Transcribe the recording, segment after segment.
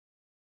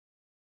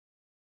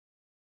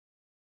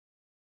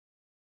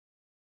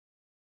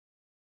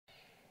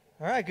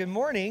All right, good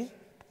morning.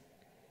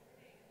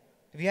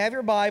 If you have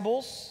your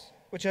Bibles,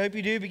 which I hope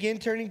you do, begin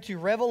turning to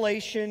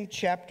Revelation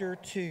chapter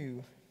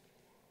 2.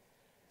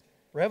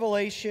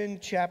 Revelation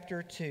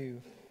chapter 2.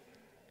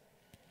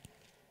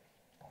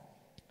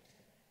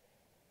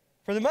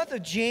 For the month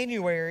of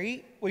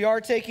January, we are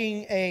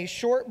taking a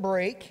short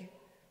break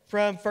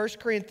from 1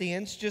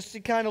 Corinthians just to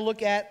kind of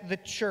look at the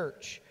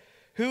church.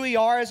 Who we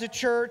are as a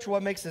church,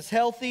 what makes us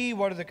healthy,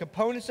 what are the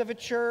components of a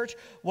church,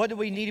 what do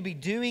we need to be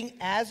doing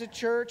as a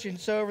church. And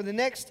so over the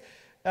next,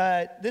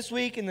 this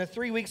week and the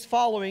 3 weeks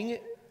following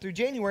through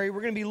January, we're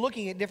going to be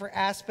looking at different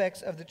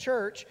aspects of the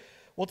church.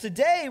 Well,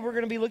 today we're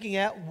going to be looking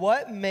at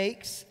what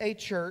makes a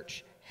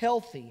church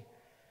healthy.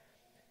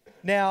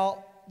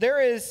 Now,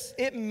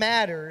 it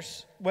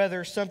matters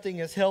whether something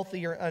is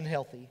healthy or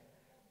unhealthy,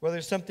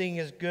 whether something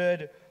is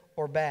good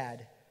or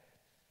bad.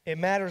 It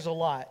matters a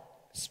lot.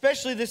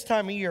 Especially this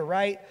time of year,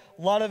 right?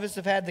 A lot of us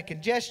have had the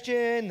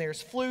congestion,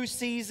 there's flu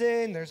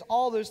season, there's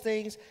all those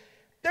things.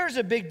 There's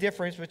a big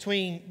difference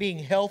between being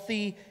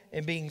healthy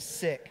and being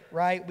sick,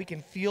 right? We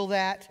can feel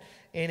that,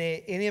 and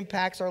it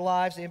impacts our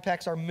lives, it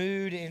impacts our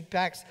mood, it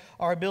impacts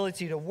our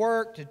ability to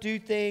work, to do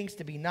things,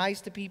 to be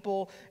nice to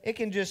people. It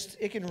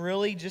can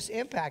really just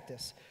impact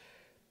us.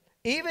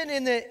 Even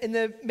in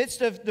the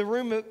midst of the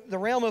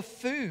realm of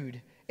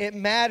food, it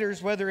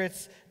matters whether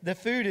the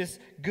food is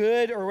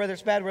good or whether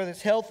it's bad, whether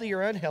it's healthy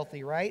or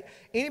unhealthy, right?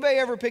 Anybody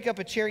ever pick up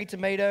a cherry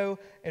tomato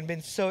and been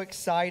so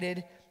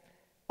excited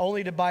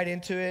only to bite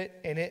into it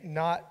and it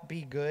not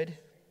be good?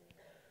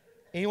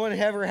 Anyone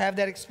ever have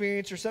that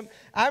experience or something?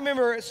 I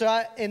remember,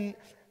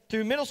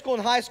 through middle school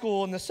and high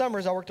school in the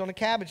summers, I worked on a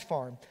cabbage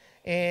farm.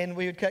 And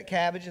we would cut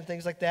cabbage and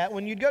things like that.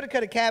 When you'd go to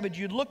cut a cabbage,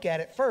 you'd look at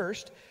it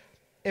first.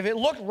 If it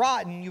looked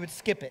rotten, you would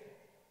skip it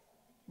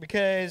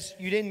because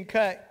you didn't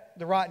cut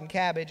the rotten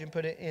cabbage and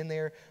put it in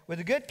there with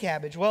a good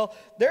cabbage. Well,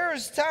 there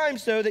was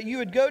times, though, that you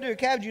would go to a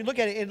cabbage, you'd look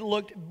at it, and it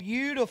looked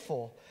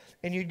beautiful.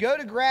 And you'd go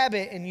to grab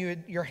it, and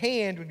your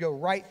hand would go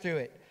right through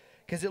it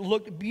because it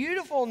looked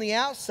beautiful on the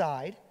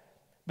outside,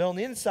 but on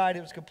the inside,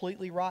 it was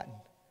completely rotten.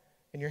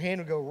 And your hand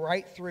would go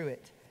right through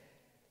it,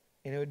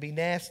 and it would be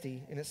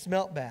nasty, and it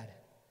smelt bad.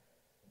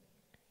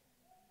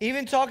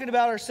 Even talking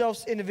about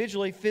ourselves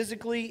individually,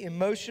 physically,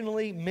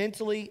 emotionally,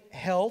 mentally,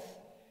 health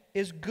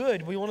is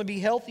good. We want to be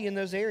healthy in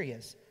those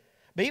areas.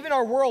 But even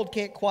our world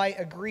can't quite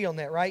agree on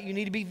that, right? You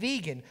need to be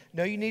vegan.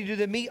 No, you need to do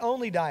the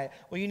meat-only diet.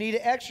 Well, you need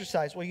to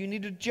exercise. Well, you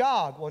need to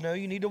jog. Well, no,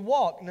 you need to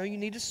walk. No, you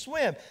need to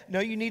swim.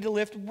 No, you need to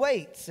lift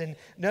weights. And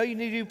no, you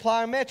need to do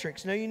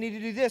plyometrics. No, you need to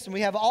do this. And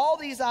we have all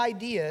these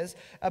ideas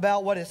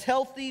about what is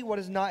healthy, what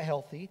is not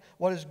healthy,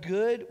 what is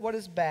good, what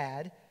is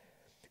bad.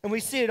 And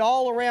we see it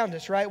all around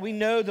us, right? We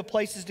know the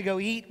places to go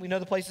eat. We know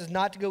the places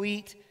not to go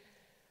eat.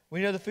 We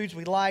know the foods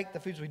we like,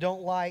 the foods we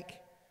don't like.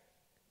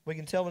 We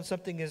can tell when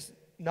something is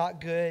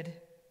not good,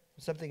 when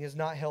something is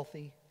not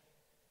healthy.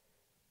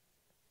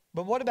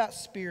 But what about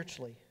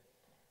spiritually?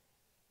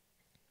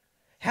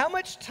 How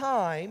much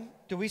time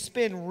do we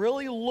spend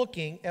really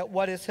looking at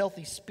what is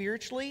healthy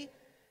spiritually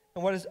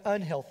and what is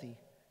unhealthy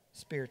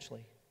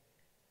spiritually?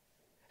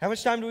 How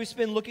much time do we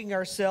spend looking at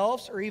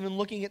ourselves or even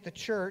looking at the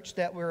church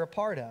that we're a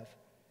part of?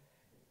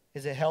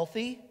 Is it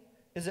healthy?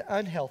 Is it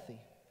unhealthy?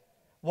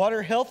 What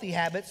are healthy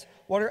habits?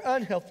 What are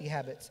unhealthy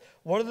habits?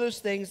 What are those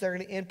things that are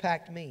going to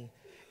impact me?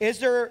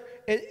 Is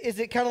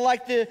it kind of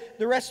like the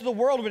rest of the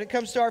world when it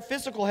comes to our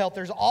physical health?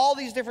 There's all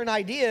these different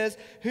ideas.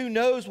 Who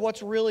knows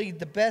what's really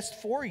the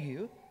best for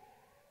you?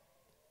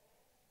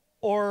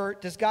 Or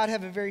does God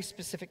have a very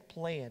specific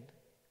plan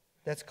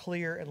that's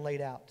clear and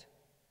laid out?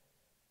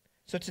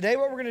 So today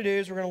what we're going to do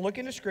is we're going to look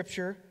into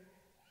Scripture,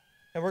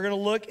 and we're going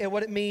to look at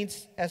what it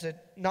means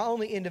not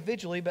only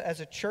individually, but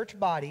as a church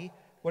body,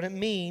 what it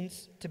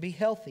means to be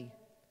healthy.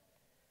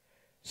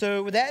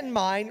 So with that in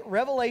mind,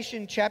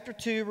 Revelation chapter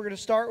 2, we're going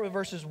to start with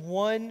verses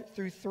 1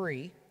 through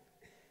 3.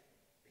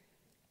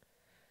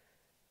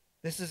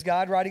 This is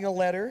God writing a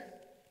letter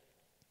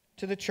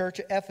to the church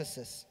at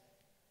Ephesus.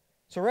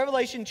 So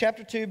Revelation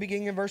chapter 2,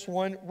 beginning in verse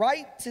 1,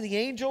 "Write to the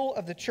angel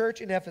of the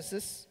church in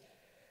Ephesus,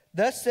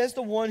 thus says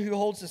the one who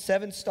holds the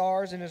 7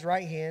 stars in his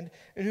right hand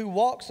and who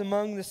walks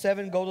among the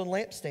 7 golden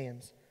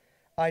lampstands.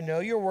 I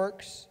know your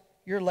works,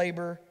 your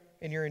labor,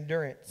 and your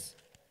endurance,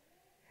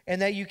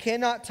 and that you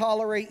cannot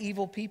tolerate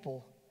evil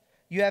people.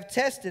 You have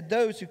tested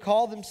those who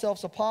call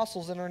themselves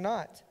apostles and are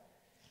not,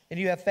 and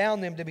you have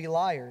found them to be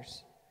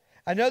liars.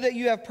 I know that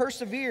you have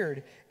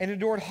persevered and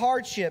endured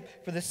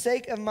hardship for the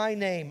sake of my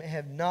name and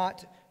have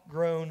not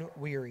grown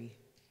weary."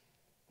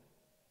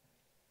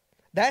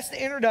 That's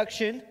the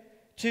introduction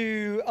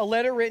to a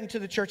letter written to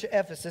the church at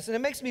Ephesus. And it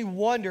makes me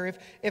wonder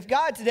if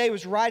God today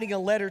was writing a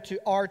letter to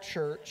our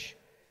church,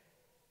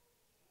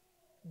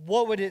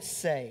 what would it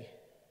say?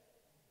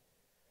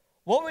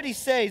 What would he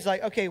say? He's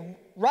like, okay,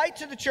 write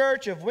to the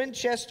church of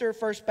Winchester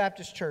First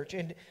Baptist Church.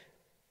 And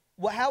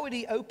how would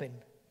he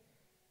open?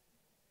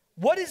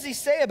 What does he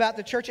say about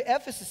the church of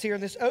Ephesus here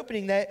in this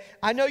opening? That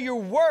I know your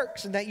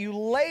works and that you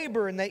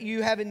labor and that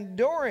you have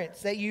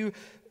endurance, that you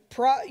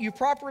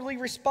properly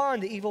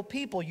respond to evil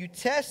people. You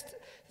test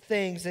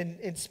things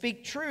and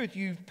speak truth.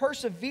 You've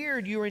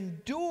persevered. You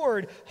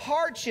endured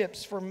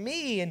hardships for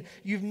me, and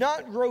you've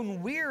not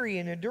grown weary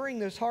in enduring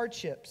those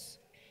hardships.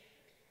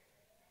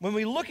 When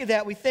we look at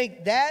that, we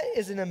think that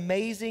is an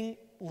amazing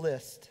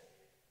list.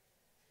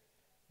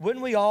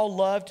 Wouldn't we all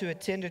love to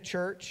attend a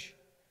church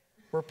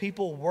where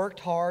people worked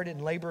hard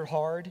and labored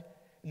hard,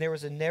 and there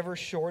was a never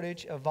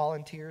shortage of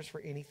volunteers for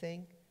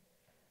anything?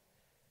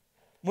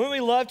 Wouldn't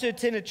we love to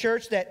attend a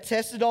church that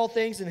tested all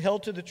things and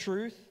held to the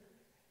truth?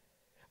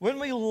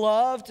 Wouldn't we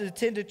love to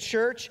attend a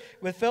church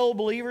with fellow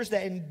believers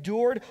that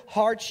endured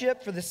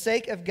hardship for the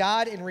sake of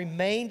God and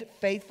remained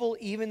faithful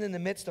even in the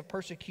midst of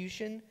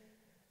persecution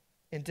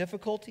and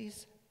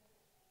difficulties?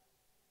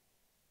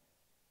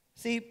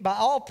 See, by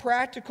all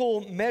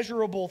practical,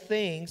 measurable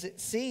things, it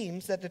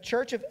seems that the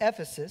church of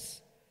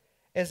Ephesus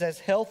is as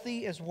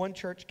healthy as one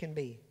church can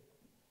be.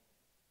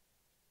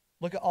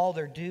 Look at all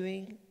they're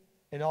doing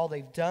and all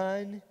they've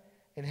done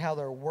and how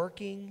they're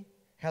working,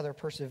 how they're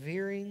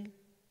persevering.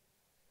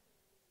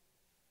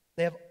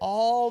 They have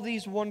all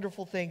these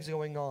wonderful things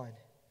going on.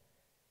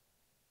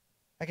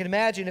 I can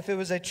imagine if it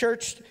was a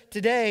church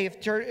today,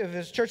 if it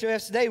was Church of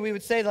Ephesus today, we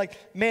would say, like,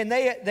 man,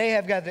 they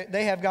have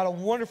got a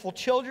wonderful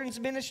children's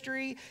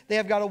ministry. They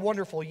have got a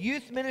wonderful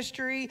youth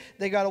ministry.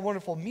 They've got a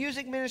wonderful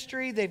music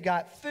ministry. They've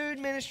got food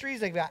ministries.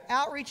 They've got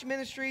outreach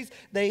ministries.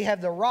 They have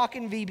the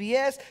Rockin'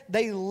 VBS.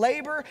 They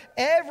labor.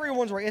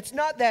 Everyone's working. It's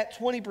not that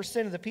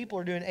 20% of the people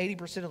are doing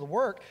 80% of the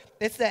work.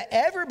 It's that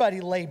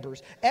everybody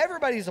labors.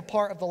 Everybody is a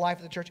part of the life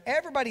of the church.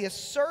 Everybody is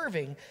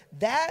serving.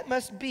 That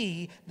must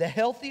be the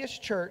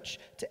healthiest church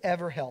to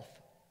ever health.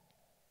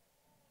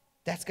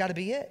 That's got to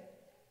be it.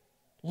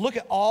 Look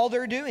at all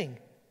they're doing.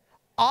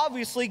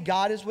 Obviously,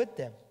 God is with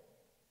them.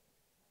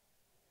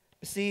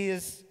 See,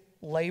 is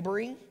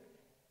laboring?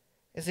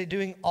 Is it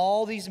doing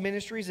all these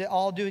ministries? Is it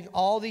all doing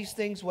all these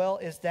things well?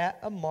 Is that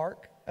a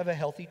mark of a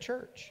healthy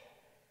church?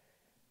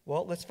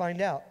 Well, let's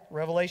find out.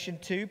 Revelation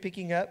 2,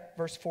 picking up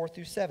verse 4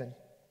 through 7.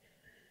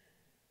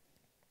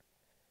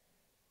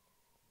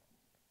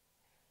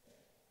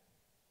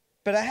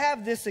 But I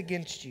have this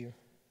against you.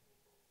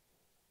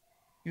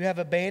 You have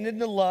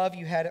abandoned the love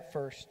you had at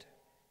first.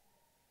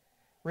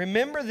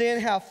 Remember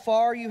then how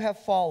far you have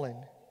fallen.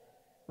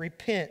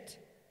 Repent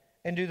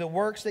and do the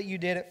works that you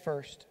did at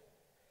first.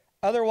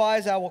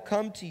 Otherwise, I will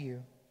come to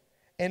you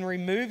and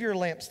remove your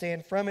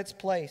lampstand from its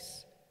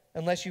place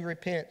unless you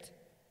repent.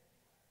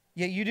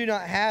 Yet you do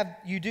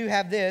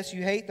have this.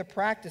 You hate the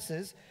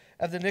practices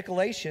of the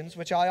Nicolaitans,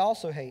 which I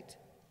also hate.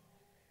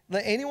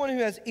 Let anyone who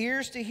has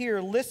ears to hear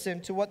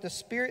listen to what the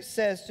Spirit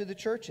says to the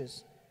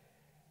churches.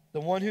 The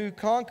one who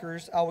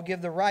conquers, I will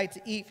give the right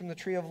to eat from the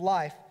tree of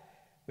life,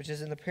 which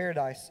is in the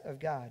paradise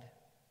of God.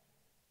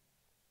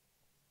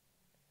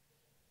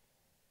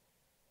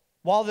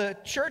 While the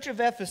church of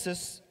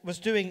Ephesus was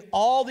doing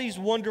all these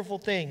wonderful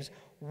things,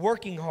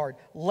 working hard,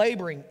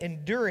 laboring,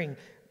 enduring,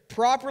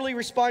 properly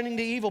responding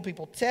to evil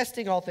people,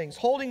 testing all things,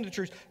 holding the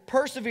truth,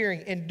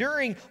 persevering,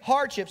 enduring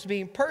hardships,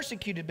 being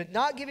persecuted, but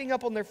not giving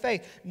up on their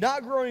faith,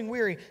 not growing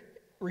weary,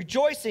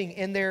 rejoicing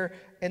in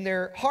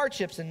their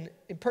hardships and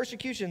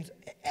persecutions,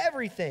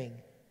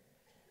 everything.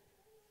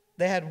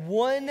 They had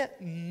one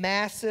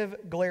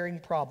massive glaring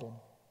problem.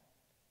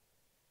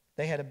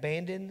 They had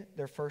abandoned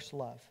their first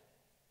love.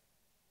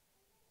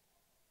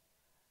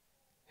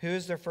 Who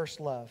is their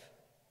first love?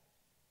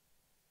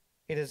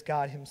 It is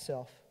God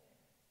Himself.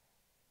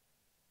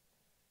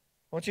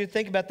 I want you to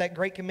think about that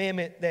great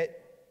commandment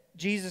that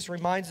Jesus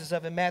reminds us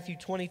of in Matthew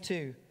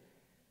 22.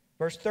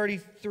 Verse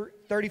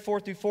 34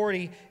 through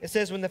 40, it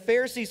says, when the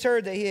Pharisees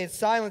heard that He had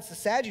silenced the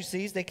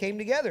Sadducees, they came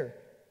together.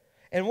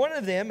 And one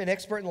of them, an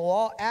expert in the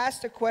law,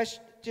 asked a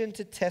question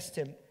to test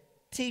Him.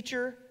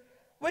 Teacher,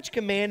 which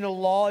command of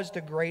the law is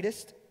the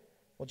greatest?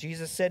 Well,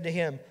 Jesus said to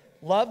him,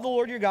 love the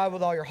Lord your God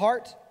with all your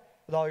heart,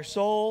 with all your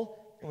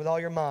soul, and with all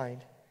your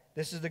mind.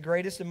 This is the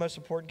greatest and most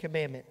important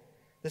commandment.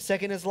 The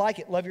second is like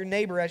it, love your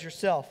neighbor as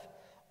yourself.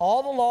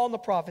 All the law and the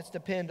prophets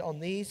depend on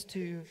these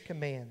two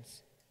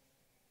commands.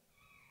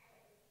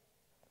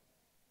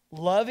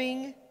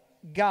 Loving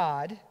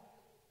God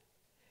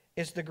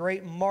is the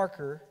great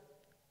marker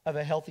of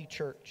a healthy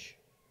church.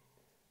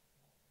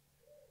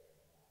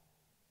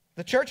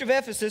 The church of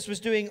Ephesus was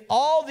doing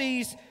all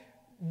these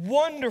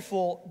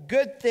wonderful,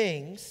 good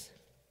things,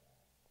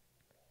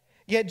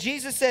 yet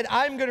Jesus said,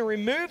 I'm going to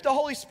remove the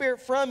Holy Spirit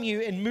from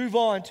you and move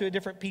on to a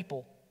different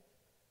people.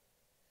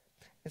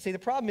 And see, the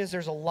problem is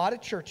there's a lot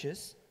of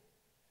churches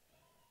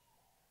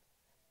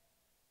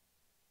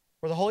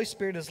where the Holy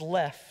Spirit is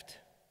left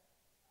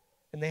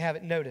and they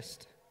haven't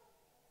noticed.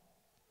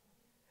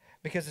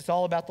 Because it's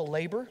all about the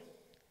labor,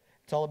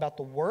 it's all about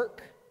the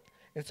work,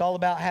 it's all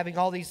about having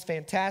all these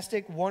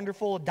fantastic,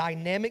 wonderful,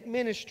 dynamic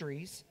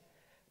ministries,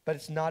 but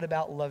it's not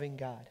about loving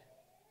God.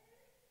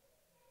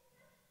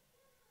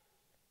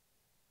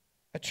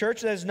 A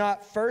church that is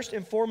not first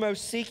and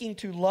foremost seeking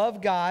to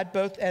love God,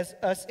 both as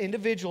us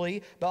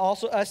individually, but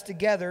also us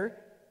together,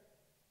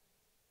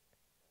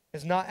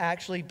 is not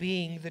actually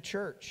being the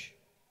church.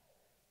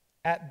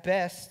 At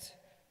best,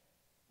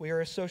 we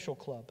are a social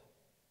club.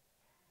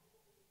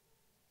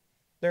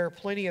 there are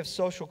plenty of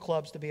social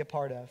clubs to be a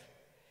part of.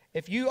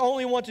 If you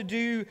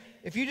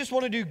just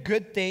want to do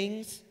good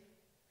things,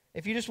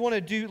 if you just want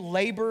to do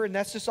labor and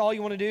that's just all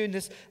you want to do, and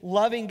this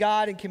loving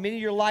God and committing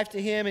your life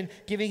to Him and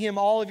giving Him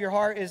all of your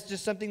heart is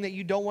just something that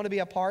you don't want to be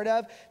a part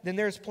of, then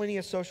there's plenty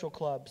of social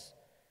clubs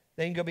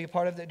that you can go be a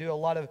part of that do a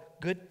lot of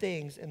good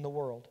things in the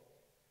world.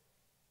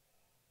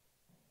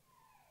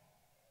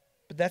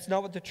 But that's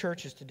not what the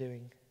church is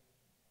doing.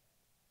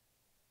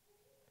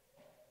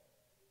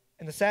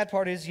 And the sad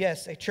part is,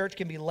 yes, a church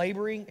can be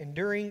laboring,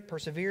 enduring,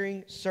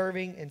 persevering,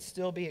 serving, and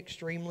still be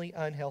extremely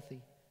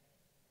unhealthy.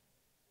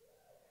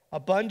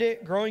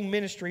 Abundant, growing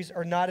ministries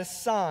are not a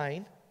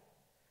sign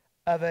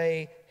of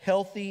a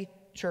healthy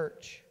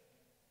church.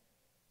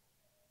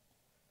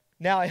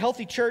 Now, a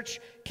healthy church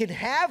can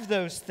have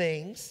those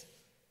things,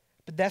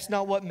 but that's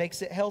not what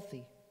makes it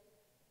healthy.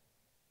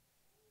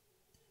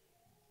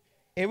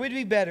 It would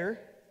be better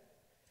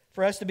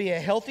for us to be a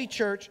healthy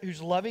church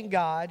who's loving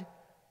God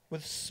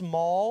with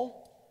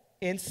small,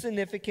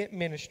 insignificant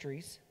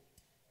ministries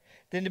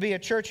than to be a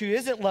church who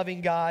isn't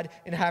loving God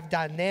and have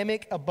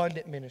dynamic,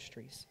 abundant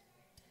ministries.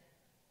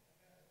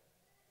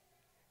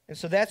 And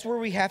so that's where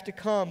we have to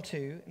come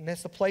to, and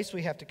that's the place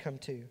we have to come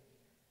to.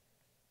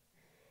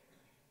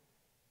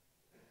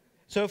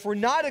 So if we're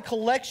not a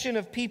collection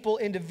of people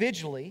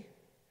individually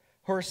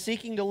who are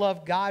seeking to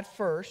love God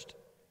first,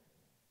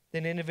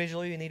 then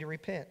individually we need to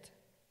repent.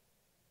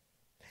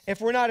 If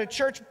we're not a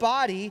church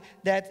body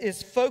that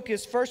is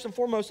focused first and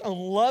foremost on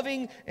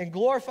loving and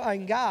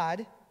glorifying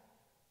God,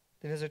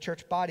 then as a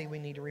church body we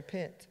need to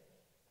repent.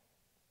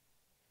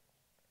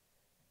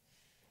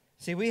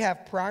 See, we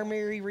have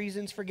primary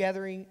reasons for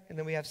gathering, and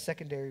then we have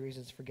secondary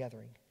reasons for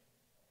gathering.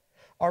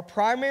 Our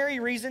primary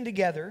reason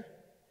together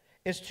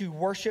is to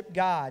worship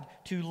God,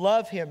 to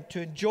love Him,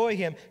 to enjoy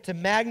Him, to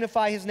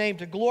magnify His name,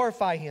 to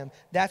glorify Him.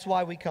 That's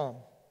why we come.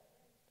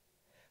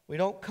 We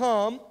don't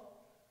come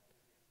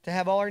to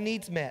have all our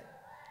needs met.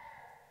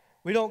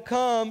 We don't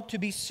come to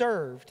be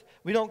served.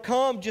 We don't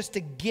come just to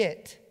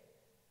get.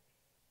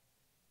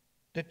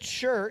 The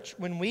church,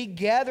 when we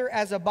gather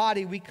as a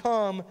body, we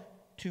come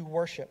to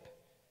worship.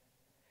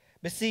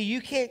 But see, you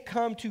can't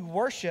come to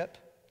worship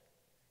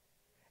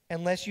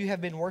unless you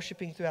have been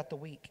worshiping throughout the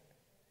week.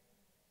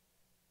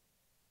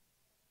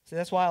 So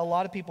that's why a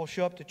lot of people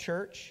show up to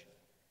church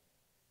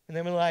and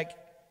then we're like,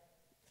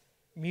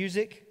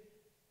 music,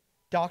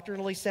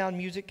 doctrinally sound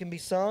music can be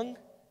sung.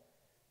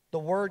 The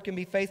word can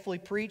be faithfully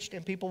preached,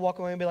 and people walk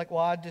away and be like,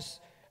 well,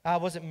 I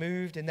wasn't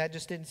moved, and that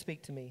just didn't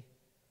speak to me.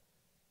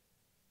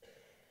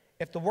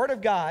 If the word of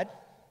God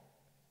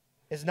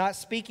is not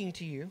speaking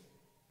to you,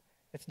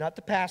 it's not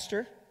the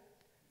pastor,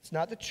 it's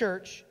not the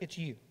church, it's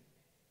you.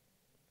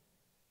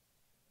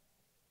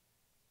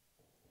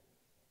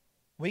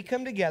 We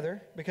come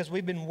together because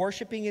we've been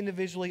worshiping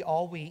individually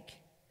all week,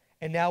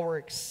 and now we're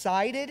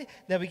excited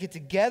that we get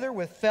together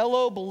with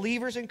fellow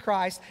believers in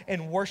Christ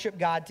and worship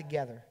God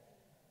together.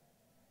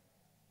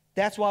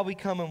 That's why we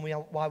come and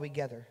why we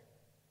gather.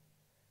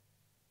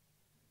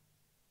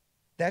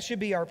 That should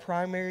be our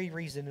primary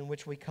reason in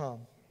which we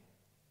come,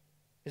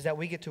 is that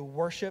we get to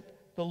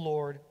worship the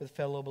Lord with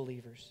fellow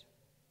believers.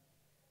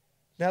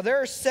 Now,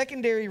 there are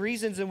secondary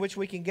reasons in which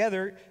we can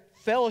gather: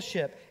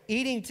 fellowship,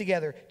 eating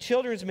together,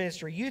 children's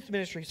ministry, youth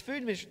ministries,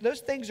 food ministry. Those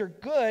things are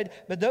good,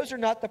 but those are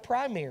not the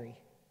primary.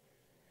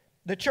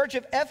 The church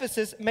of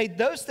Ephesus made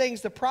those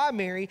things the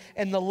primary,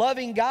 and the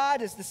loving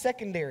God is the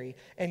secondary.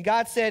 And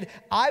God said,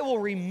 I will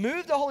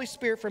remove the Holy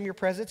Spirit from your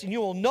presence, and you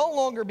will no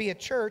longer be a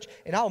church,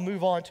 and I'll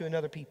move on to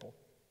another people.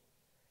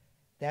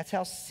 That's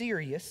how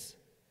serious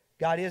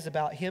God is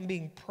about Him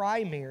being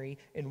primary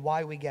in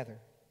why we gather.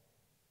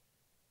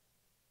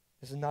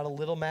 This is not a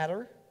little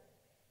matter.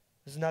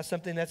 This is not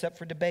something that's up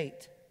for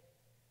debate.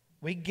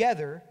 We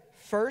gather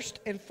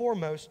first and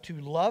foremost to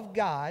love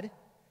God,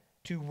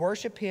 to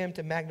worship Him,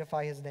 to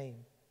magnify His name.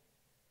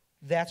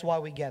 That's why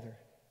we gather.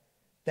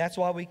 That's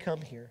why we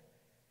come here.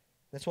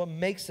 That's what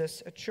makes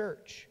us a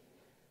church.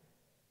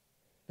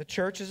 The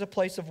church is a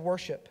place of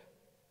worship.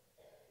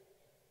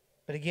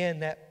 But again,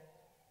 that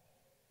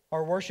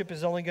our worship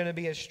is only going to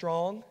be as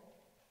strong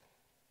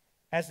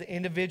as the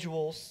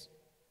individuals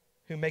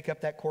who make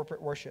up that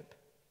corporate worship.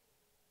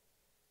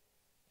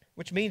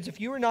 Which means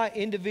if you are not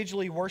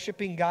individually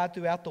worshiping God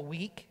throughout the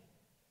week,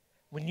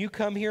 when you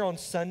come here on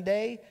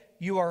Sunday,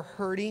 you are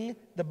hurting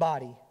the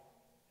body.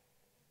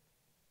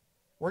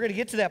 We're going to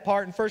get to that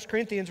part in 1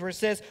 Corinthians where it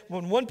says,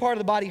 when one part of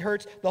the body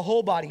hurts, the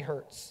whole body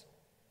hurts.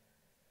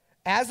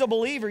 As a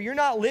believer, you're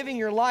not living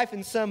your life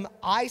in some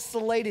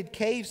isolated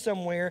cave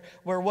somewhere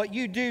where what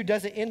you do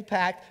doesn't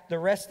impact the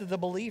rest of the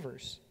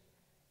believers.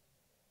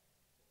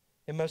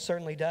 It most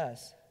certainly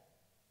does.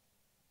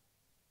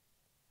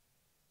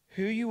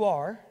 Who you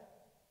are,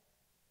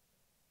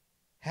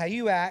 how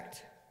you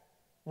act,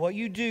 what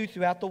you do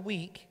throughout the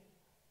week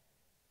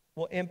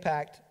will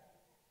impact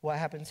what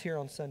happens here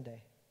on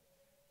Sunday.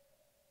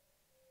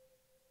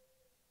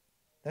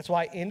 That's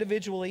why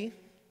individually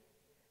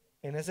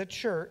and as a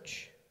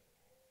church,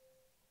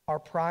 our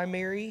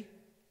primary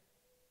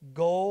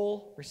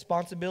goal,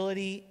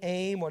 responsibility,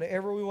 aim,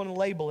 whatever we want to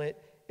label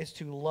it, is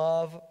to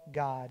love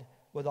God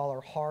with all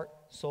our heart,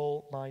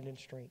 soul, mind, and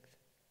strength.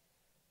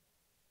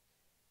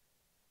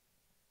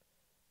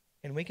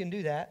 And we can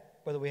do that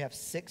whether we have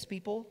 6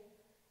 people,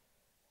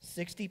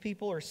 60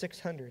 people, or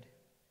 600.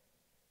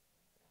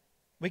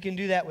 We can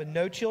do that with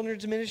no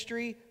children's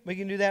ministry. We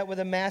can do that with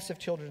a massive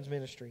children's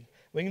ministry.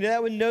 We can do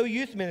that with no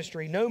youth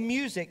ministry, no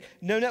music.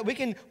 No. We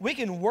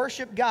can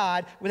worship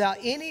God without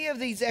any of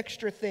these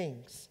extra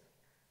things.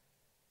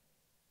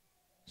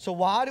 So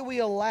why do we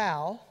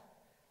allow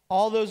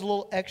all those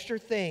little extra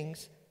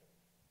things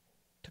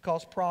to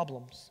cause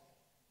problems,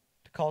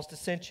 to cause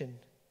dissension,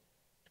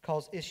 to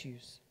cause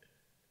issues?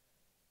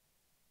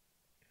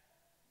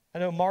 I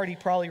know Marty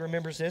probably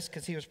remembers this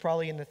because he was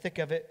probably in the thick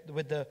of it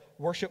with the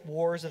worship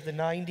wars of the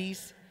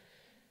 90s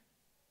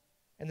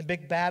and the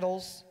big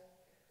battles.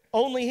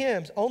 Only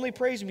hymns, only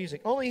praise music,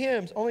 only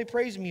hymns, only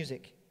praise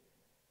music.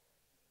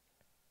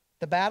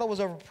 The battle was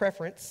over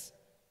preference,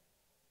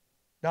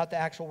 not the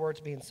actual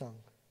words being sung.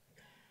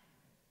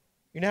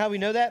 You know how we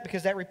know that?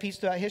 Because that repeats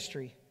throughout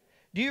history.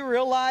 Do you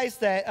realize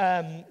that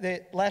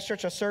the last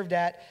church I served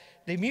at,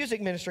 the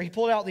music minister, he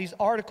pulled out these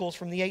articles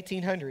from the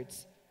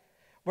 1800s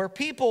where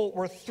people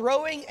were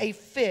throwing a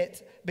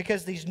fit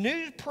because these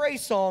new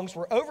praise songs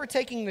were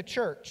overtaking the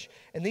church.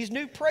 And these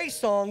new praise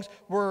songs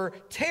were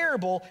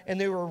terrible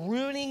and they were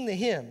ruining the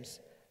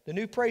hymns. The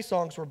new praise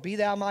songs were Be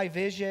Thou My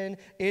Vision,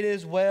 It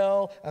Is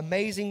Well,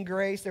 Amazing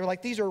Grace. They were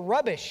like, these are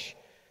rubbish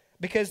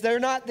because they're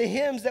not the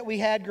hymns that we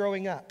had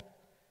growing up.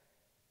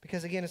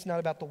 Because again, it's not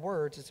about the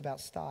words, it's about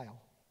style.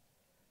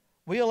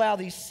 We allow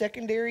these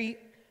secondary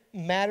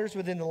matters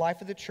within the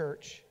life of the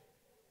church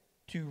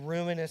to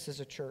ruin us as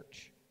a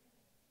church.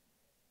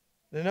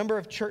 The number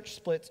of church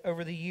splits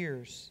over the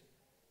years,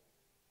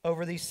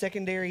 over these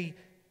secondary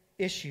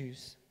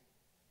issues,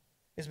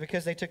 is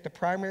because they took the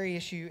primary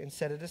issue and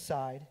set it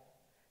aside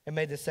and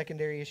made the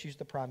secondary issues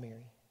the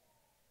primary.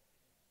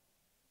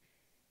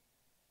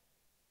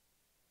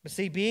 But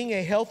see, being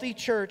a healthy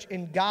church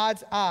in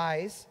God's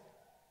eyes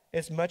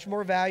is much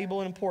more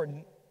valuable and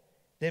important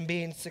than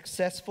being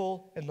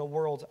successful in the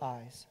world's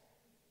eyes.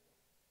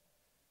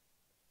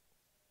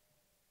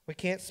 We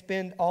can't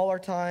spend all our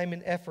time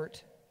and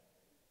effort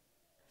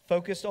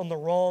focused on the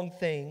wrong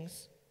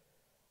things,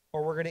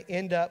 or we're going to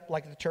end up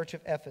like the church of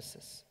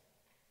Ephesus,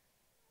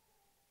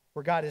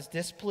 where God is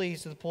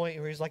displeased to the point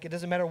where he's like, it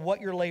doesn't matter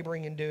what you're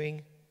laboring and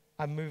doing,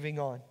 I'm moving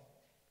on.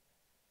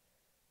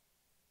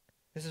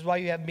 This is why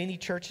you have many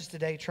churches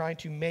today trying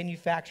to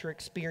manufacture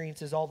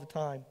experiences all the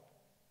time,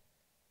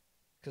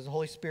 because the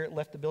Holy Spirit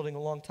left the building a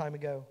long time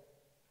ago,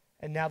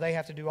 and now they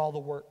have to do all the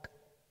work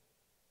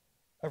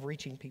of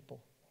reaching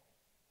people,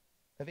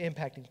 of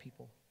impacting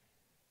people.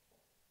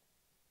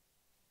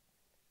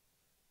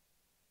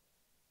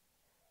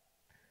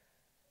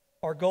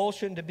 Our goal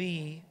shouldn't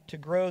be to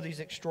grow these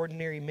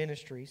extraordinary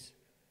ministries.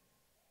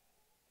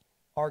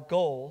 Our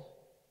goal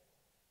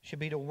should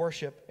be to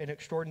worship an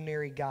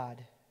extraordinary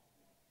God.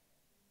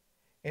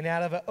 And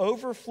out of an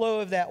overflow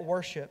of that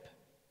worship,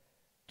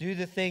 do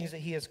the things that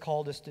he has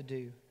called us to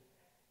do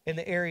in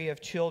the area of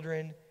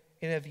children,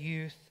 and of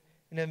youth,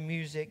 and of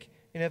music,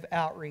 and of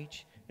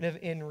outreach, and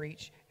of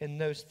inreach, and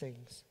those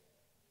things.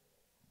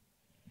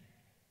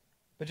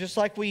 But just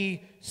like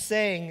we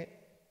sang,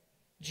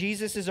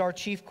 Jesus is our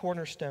chief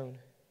cornerstone.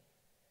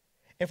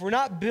 If we're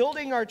not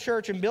building our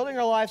church and building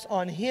our lives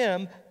on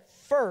him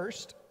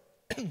first,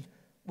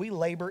 we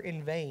labor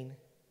in vain.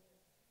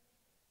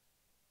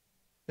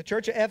 The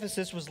church of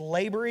Ephesus was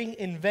laboring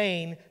in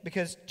vain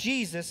because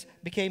Jesus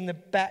became the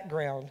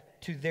background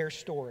to their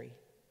story.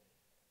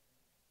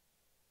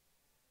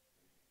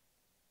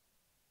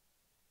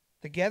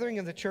 The gathering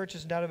of the church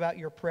is not about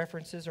your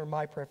preferences or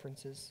my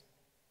preferences.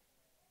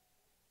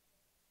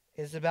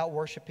 It is about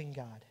worshiping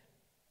God.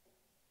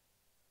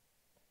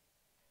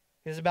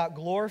 It is about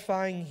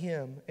glorifying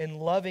him and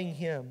loving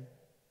him.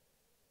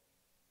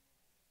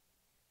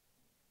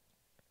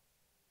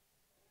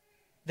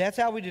 That's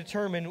how we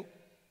determine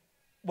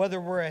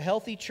whether we're a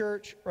healthy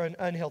church or an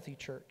unhealthy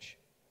church.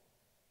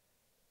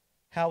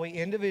 How we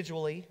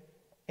individually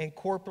and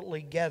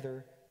corporately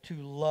gather to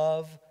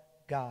love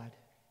God.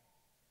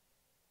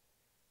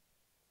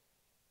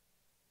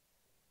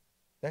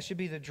 That should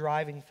be the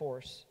driving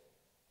force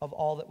of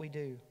all that we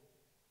do.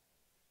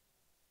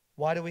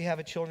 Why do we have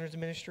a children's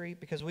ministry?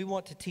 Because we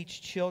want to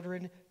teach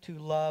children to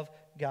love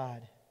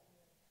God.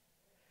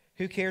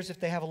 Who cares if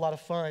they have a lot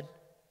of fun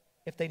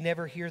if they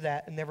never hear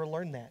that and never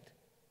learn that?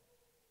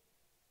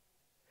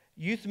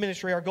 Youth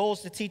ministry, our goal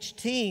is to teach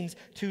teens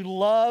to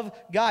love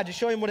God, to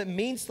show them what it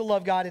means to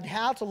love God and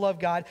how to love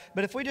God.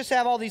 But if we just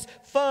have all these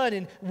fun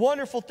and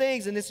wonderful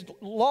things and it's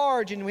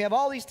large and we have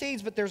all these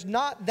teens, but there's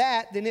not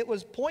that, then it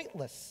was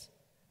pointless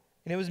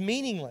and it was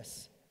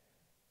meaningless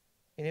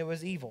and it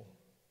was evil.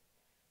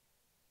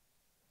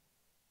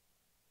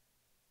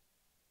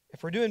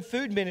 If we're doing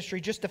food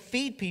ministry just to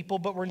feed people,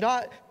 but we're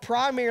not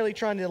primarily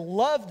trying to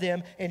love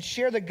them and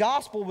share the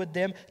gospel with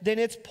them, then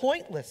it's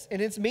pointless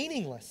and it's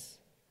meaningless.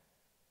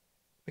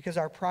 Because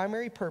our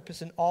primary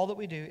purpose in all that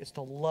we do is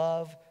to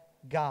love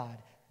God.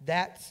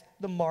 That's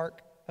the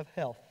mark of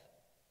health.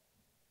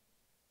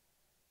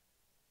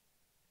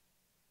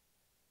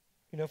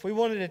 You know, if we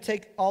wanted to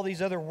take all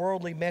these other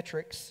worldly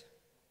metrics,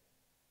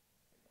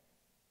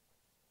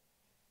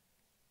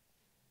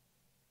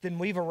 then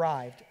we've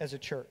arrived as a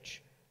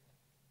church.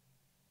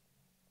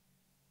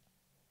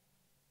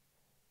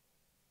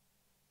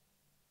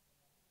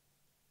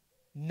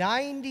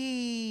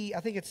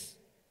 I think it's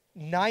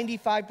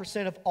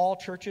 95% of all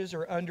churches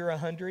are under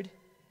 100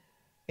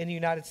 in the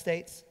United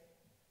States.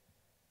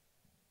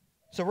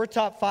 So we're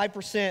top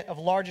 5% of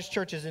largest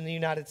churches in the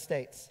United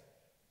States.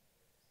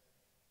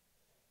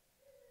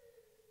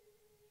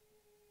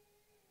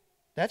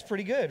 That's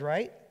pretty good,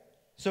 right?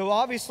 So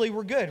obviously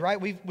we're good,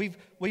 right?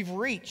 We've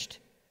reached.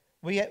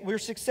 We're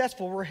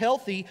successful. We're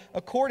healthy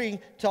according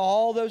to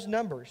all those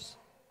numbers.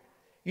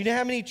 You know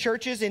how many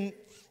churches in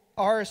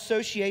our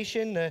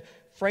association, the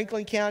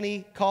Franklin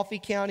County, Coffee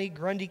County,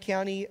 Grundy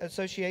County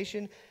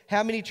Association,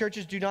 how many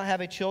churches do not have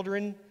a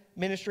children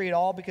ministry at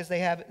all because they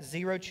have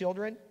 0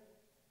 children?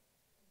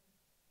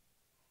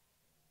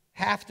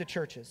 Half the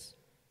churches.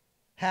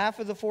 Half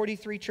of the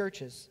 43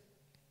 churches.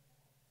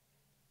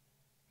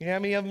 You know how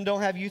many of them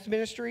don't have youth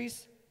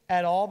ministries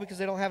at all because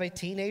they don't have a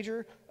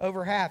teenager?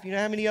 Over half. You know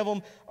how many of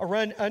them are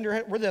run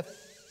under? We're the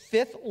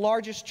 5th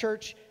largest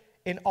church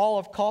in all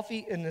of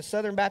Coffee, in the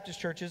Southern Baptist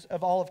churches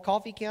of all of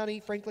Coffee County,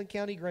 Franklin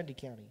County, Grundy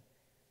County.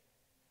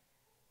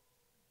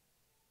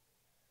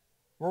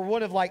 We're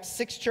one of like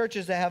 6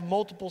 churches that have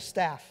multiple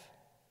staff.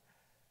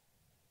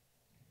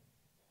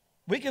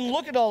 We can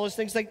look at all those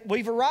things like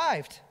we've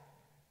arrived.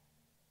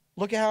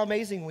 Look at how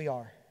amazing we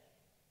are.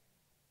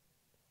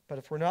 But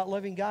if we're not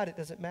loving God, it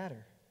doesn't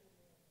matter.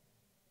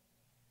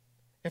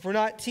 If we're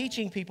not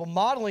teaching people,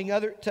 modeling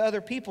to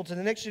other people, to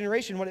the next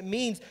generation, what it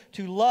means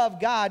to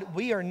love God,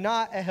 we are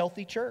not a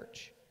healthy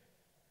church.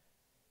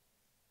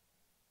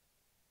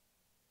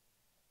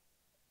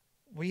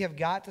 We have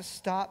got to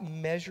stop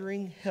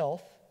measuring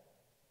health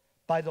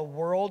by the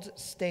world's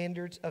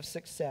standards of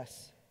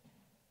success.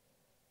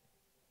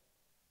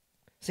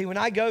 See, when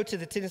I go to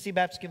the Tennessee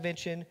Baptist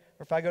Convention,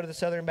 or if I go to the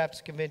Southern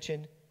Baptist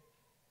Convention,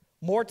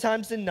 more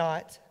times than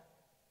not,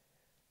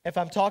 if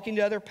I'm talking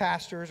to other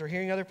pastors or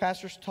hearing other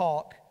pastors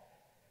talk,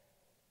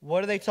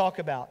 what do they talk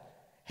about?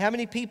 How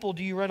many people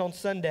do you run on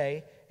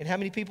Sunday, and how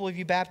many people have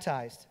you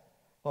baptized?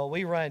 Well,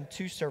 we run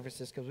 2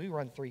 services because we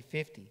run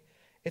 350.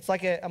 It's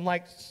like I'm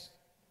like,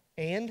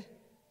 and?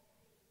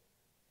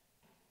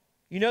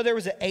 You know there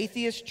was an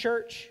atheist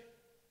church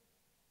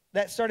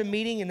that started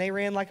meeting and they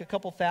ran like a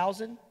couple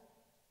thousand?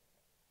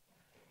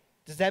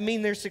 Does that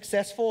mean they're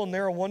successful and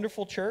they're a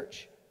wonderful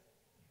church?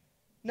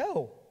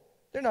 No,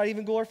 they're not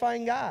even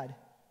glorifying God.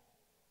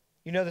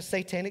 You know the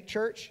satanic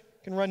church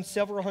can run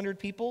several hundred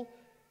people.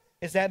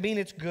 Does that mean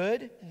it's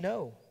good?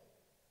 No.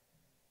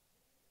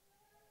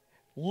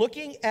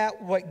 Looking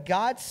at what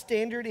God's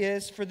standard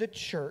is for the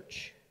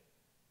church,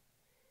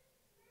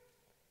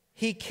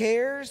 He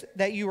cares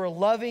that you are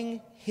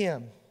loving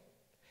Him.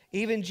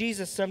 Even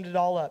Jesus summed it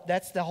all up.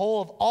 That's the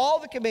whole of all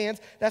the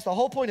commands. That's the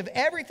whole point of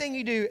everything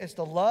you do is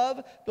to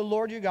love the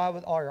Lord your God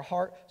with all your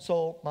heart,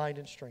 soul, mind,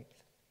 and strength.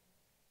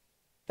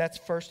 That's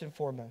first and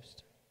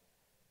foremost.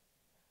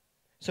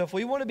 So if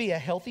we want to be a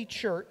healthy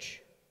church,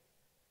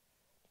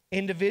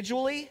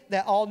 individually,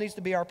 that all needs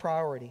to be our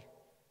priority.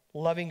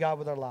 Loving God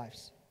with our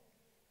lives.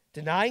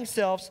 Denying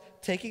selves,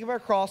 taking up our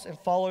cross, and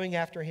following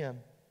after Him.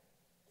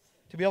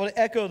 To be able to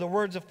echo the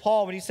words of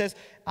Paul when he says,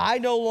 I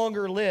no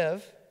longer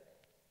live,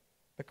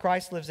 but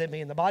Christ lives in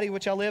me. In the body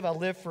which I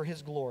live for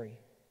His glory.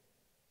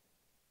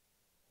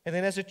 And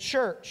then as a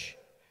church,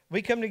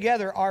 we come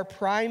together. Our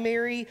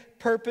primary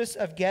purpose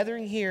of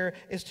gathering here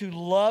is to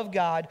love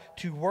God,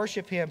 to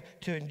worship Him,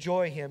 to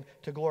enjoy Him,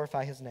 to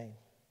glorify His name.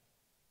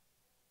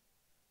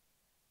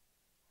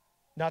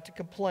 Not to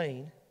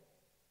complain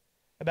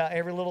about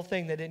every little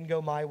thing that didn't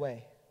go my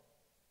way.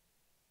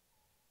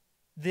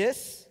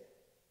 This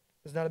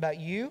is not about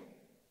you,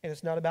 and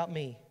it's not about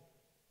me.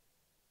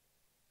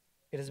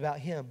 It is about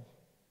Him.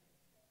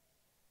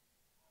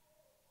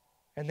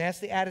 And that's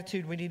the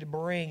attitude we need to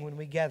bring when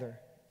we gather.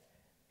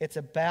 It's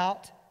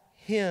about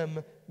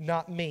Him,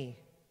 not me.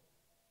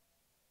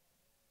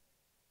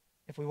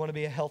 If we want to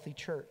be a healthy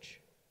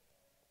church.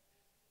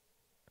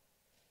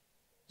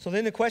 So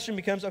then the question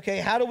becomes, okay,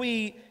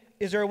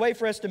 is there a way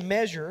for us to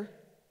measure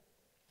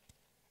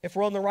if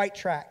we're on the right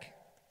track?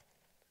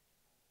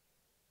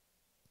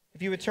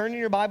 If you would turn in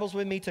your Bibles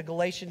with me to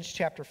Galatians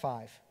chapter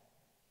 5.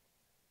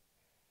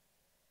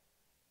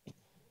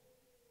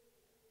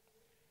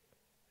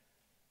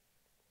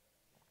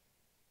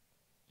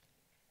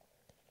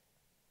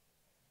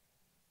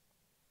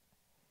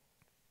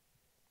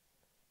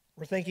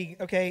 We're thinking,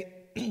 okay,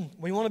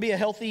 I want to be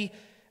healthy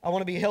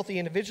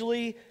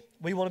individually.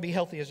 We want to be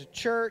healthy as a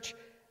church.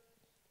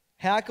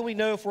 How can we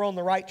know if we're on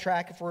the right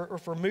track, if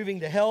we're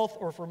moving to health,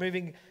 or if we're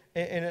moving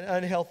in an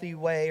unhealthy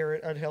way or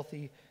an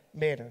unhealthy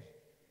manner?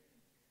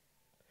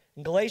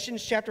 In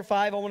Galatians chapter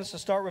 5, I want us to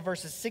start with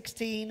verses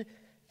 16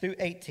 through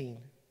 18.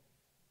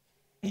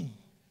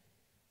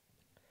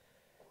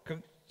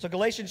 So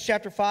Galatians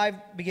chapter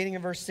 5, beginning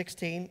in verse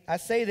 16, I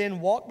say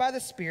then, walk by the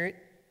Spirit,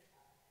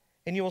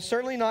 and you will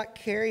certainly not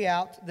carry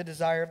out the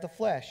desire of the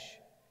flesh.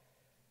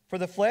 For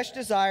the flesh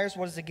desires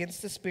what is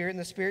against the Spirit, and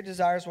the Spirit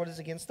desires what is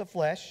against the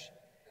flesh.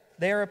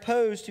 They are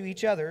opposed to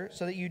each other,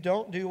 so that you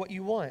don't do what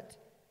you want.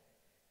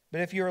 But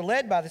if you are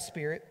led by the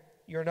Spirit,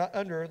 you are not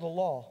under the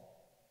law.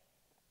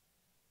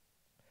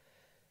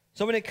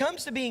 So when it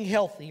comes to being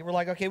healthy, we're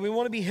like, okay, we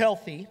want to be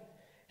healthy.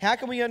 How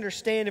can we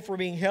understand if we're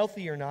being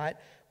healthy or not?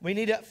 We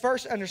need to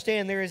first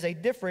understand there is a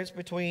difference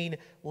between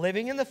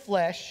living in the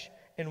flesh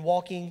and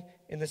walking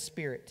in the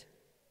Spirit.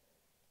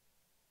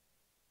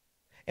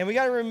 And we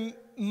got to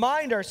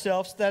remind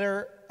ourselves that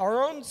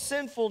our own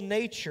sinful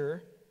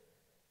nature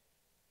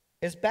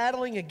is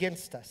battling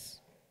against us.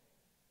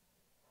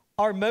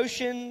 Our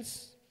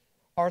emotions,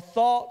 our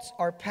thoughts,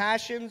 our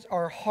passions,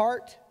 our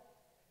heart,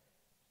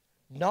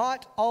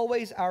 not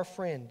always our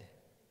friend.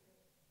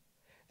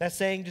 That's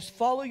saying just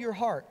follow your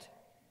heart.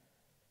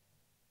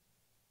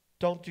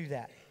 Don't do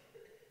that.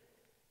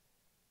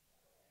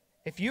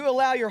 If you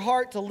allow your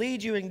heart to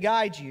lead you and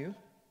guide you,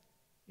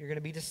 you're going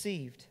to be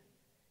deceived.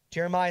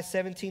 Jeremiah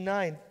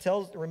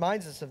 17:9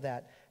 reminds us of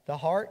that. The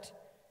heart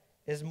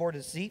is more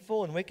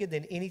deceitful and wicked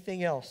than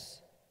anything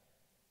else,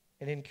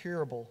 and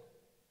incurable.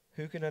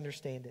 Who can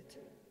understand it?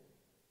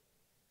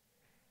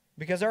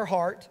 Because our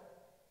heart,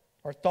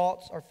 our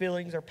thoughts, our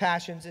feelings, our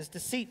passions is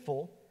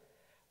deceitful,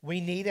 we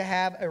need to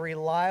have a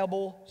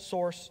reliable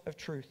source of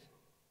truth.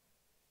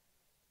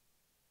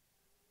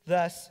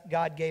 Thus,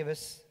 God gave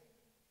us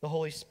the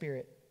Holy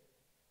Spirit,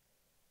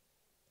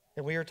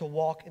 and we are to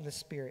walk in the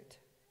Spirit.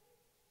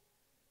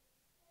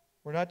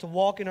 We're not to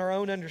walk in our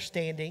own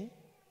understanding.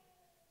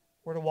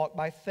 We're to walk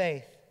by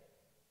faith.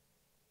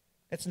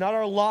 It's not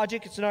our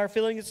logic, it's not our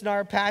feelings, it's not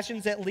our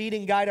passions that lead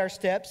and guide our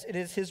steps. It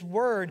is His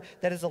Word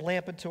that is a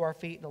lamp unto our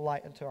feet and a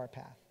light unto our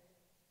path.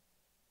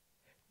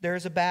 There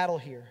is a battle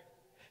here.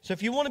 So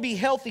if you want to be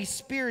healthy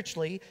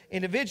spiritually,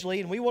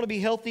 individually, and we want to be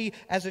healthy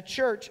as a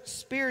church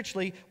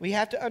spiritually, we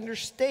have to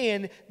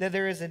understand that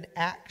there is an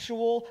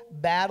actual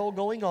battle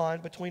going on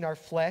between our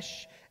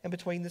flesh and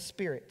between the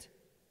Spirit.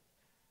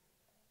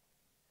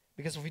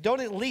 Because if we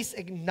don't at least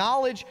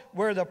acknowledge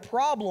where the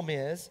problem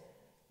is,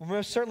 we're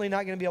most certainly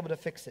not going to be able to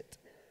fix it.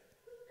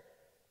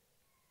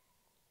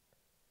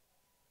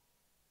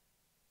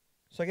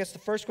 So I guess the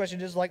first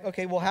question is like,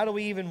 okay, well, how do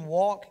we even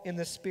walk in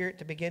the Spirit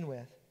to begin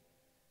with?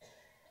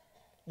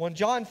 Well, in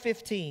John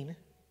 15,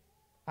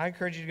 I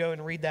encourage you to go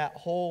and read that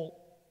whole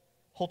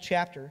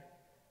chapter.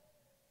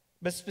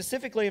 But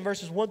specifically in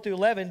verses 1 through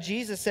 11,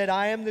 Jesus said,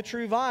 I am the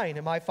true vine,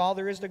 and my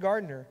Father is the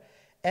gardener.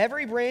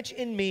 Every branch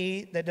in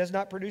me that does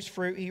not produce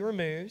fruit, He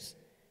removes,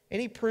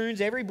 and He prunes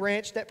every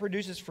branch that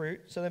produces fruit,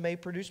 so they may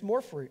produce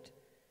more fruit.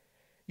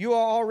 You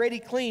are already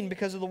clean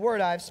because of the word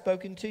I have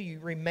spoken to you.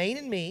 Remain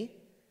in me,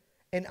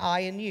 and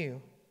I in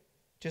you.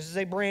 Just as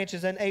a branch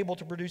is unable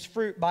to produce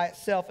fruit by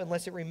itself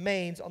unless it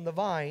remains on the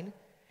vine,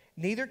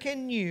 neither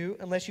can you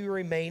unless you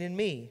remain in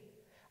me.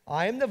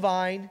 I am the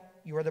vine,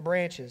 you are the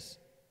branches.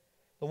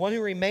 The one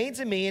who remains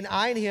in me and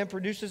I in him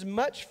produces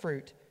much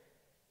fruit,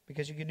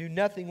 because you can do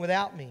nothing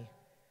without me.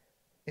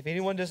 If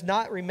anyone does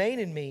not remain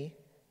in me,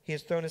 he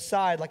is thrown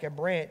aside like a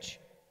branch,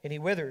 and he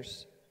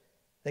withers.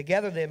 They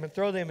gather them and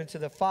throw them into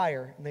the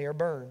fire, and they are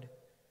burned.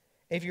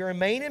 If you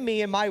remain in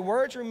me and my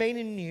words remain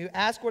in you,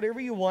 ask whatever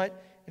you want,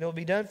 and it will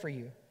be done for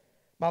you.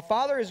 My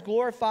Father is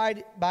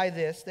glorified by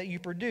this, that you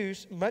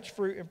produce much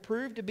fruit and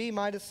prove to be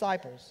my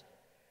disciples.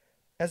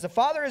 As the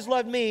Father has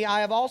loved me, I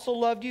have also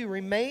loved you.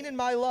 Remain in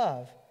my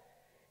love.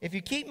 If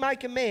you keep my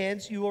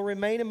commands, you will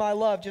remain in my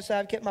love, just as I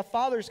have kept my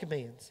Father's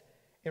commands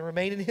and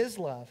remain in His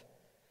love.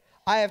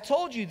 I have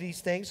told you these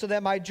things so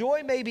that my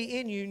joy may be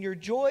in you and your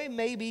joy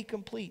may be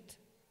complete.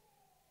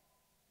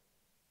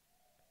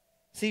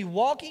 See,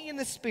 walking in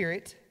the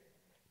Spirit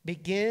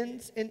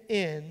begins and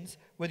ends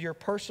with your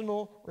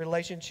personal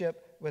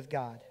relationship with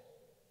God.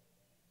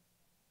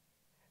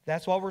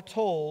 That's why we're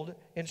told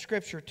in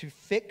Scripture to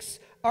fix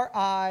our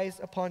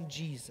eyes upon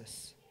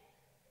Jesus,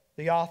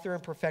 the author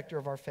and perfecter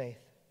of our faith.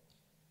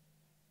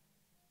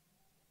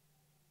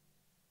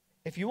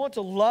 If you want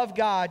to love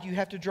God, you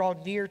have to draw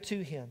near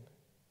to Him.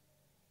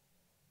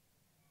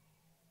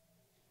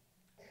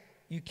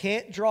 You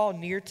can't draw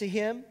near to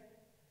Him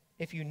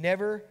if you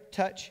never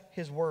touch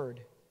His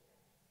Word.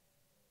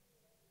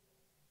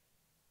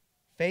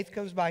 Faith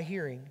comes by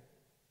hearing,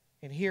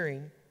 and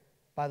hearing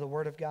by the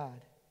Word of God.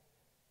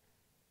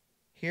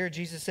 Here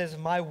Jesus says,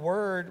 my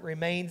Word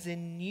remains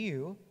in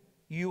you,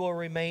 you will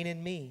remain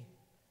in me.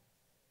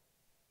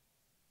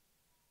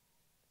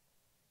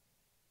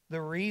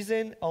 The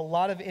reason a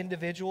lot of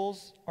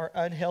individuals are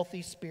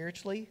unhealthy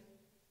spiritually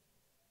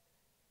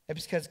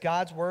is because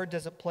God's Word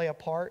doesn't play a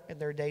part in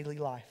their daily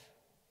life.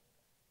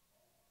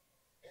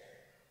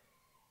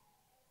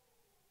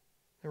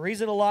 The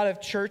reason a lot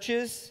of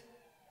churches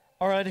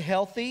are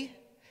unhealthy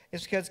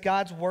is because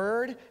God's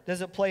Word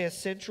doesn't play a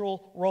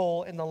central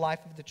role in the life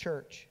of the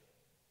church.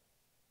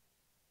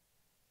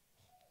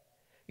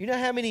 You know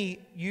how many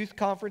youth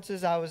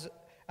conferences I was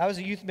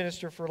a youth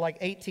minister for like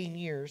 18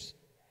 years.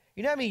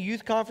 You know how many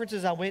youth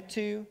conferences I went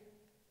to?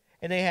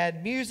 And they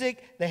had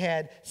music, they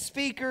had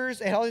speakers,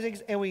 and all these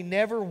things, and we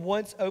never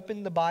once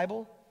opened the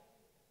Bible?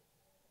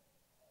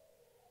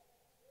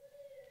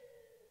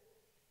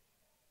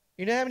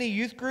 You know how many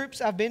youth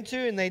groups I've been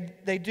to, and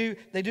they do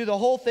the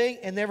whole thing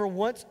and never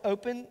once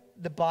open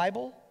the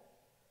Bible?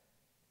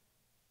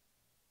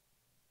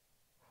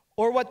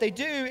 Or what they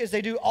do is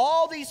they do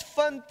all these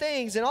fun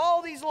things and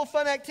all these little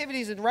fun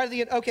activities, and right at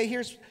the end, okay,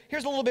 here's a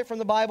little bit from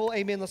the Bible,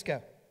 amen, let's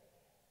go.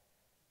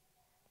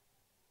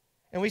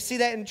 And we see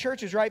that in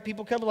churches, right?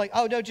 People come like,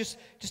 oh, no, just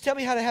tell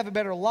me how to have a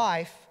better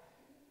life.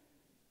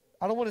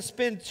 I don't want to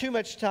spend too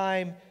much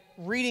time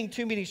reading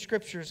too many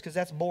scriptures because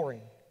that's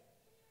boring.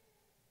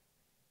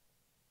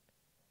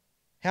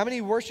 How many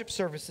worship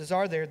services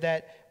are there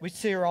that we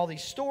hear all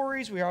these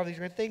stories, we hear all these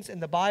great things,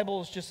 and the Bible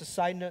is just a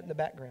side note in the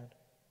background?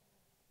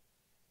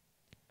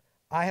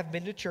 I have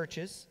been to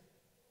churches,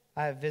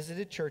 I have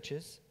visited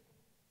churches,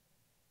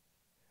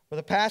 where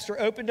the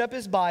pastor opened up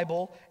his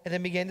Bible and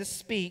then began to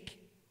speak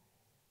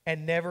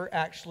and never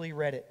actually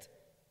read it.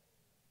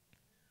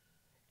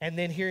 And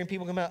then hearing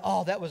people come out,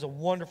 oh, that was a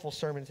wonderful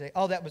sermon today.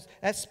 Oh,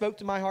 that spoke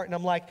to my heart. And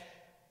I'm like,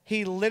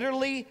 he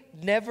literally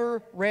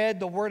never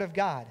read the Word of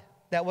God.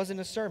 That wasn't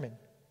a sermon.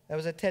 That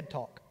was a TED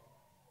Talk.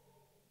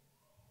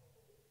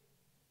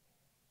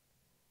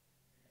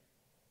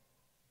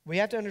 We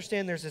have to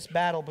understand there's this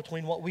battle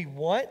between what we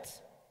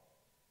want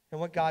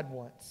and what God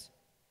wants.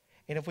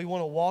 And if we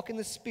want to walk in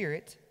the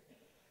Spirit,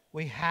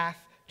 we have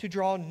to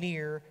draw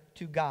near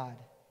to God.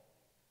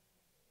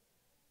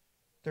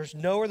 There's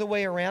no other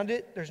way around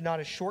it. There's not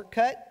a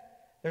shortcut.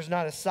 There's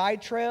not a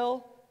side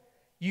trail.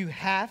 You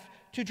have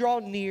to draw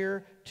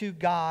near to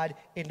God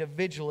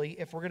individually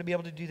if we're going to be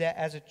able to do that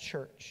as a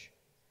church.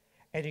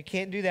 And you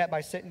can't do that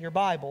by setting your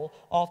Bible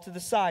off to the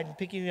side and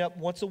picking it up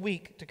once a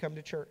week to come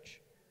to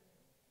church.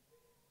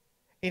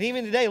 And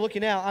even today,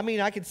 looking out, I mean,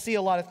 I can see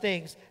a lot of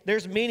things.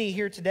 There's many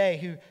here today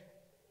who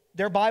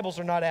their Bibles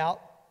are not out.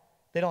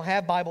 They don't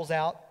have Bibles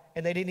out,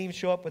 and they didn't even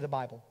show up with a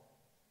Bible.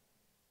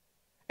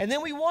 And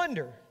then we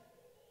wonder,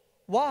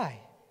 why?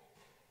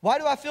 Why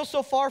do I feel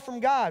so far from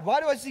God? Why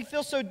do I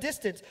feel so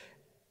distant?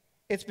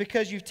 It's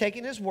because you've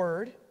taken His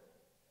Word,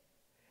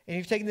 and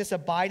you've taken this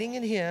abiding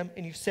in Him,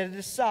 and you've set it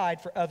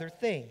aside for other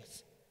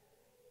things,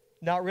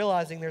 not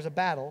realizing there's a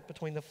battle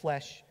between the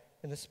flesh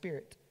and the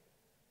Spirit.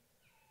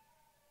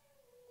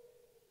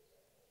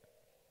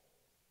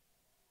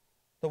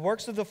 The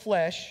works of the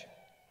flesh,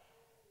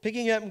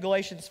 picking up in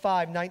Galatians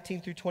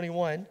 5:19 through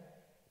 21,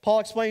 Paul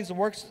explains the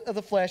works of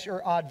the flesh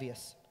are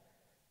obvious.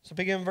 So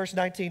begin in verse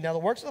 19. Now the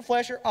works of the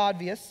flesh are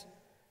obvious: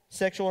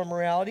 sexual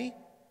immorality,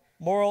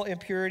 moral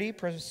impurity,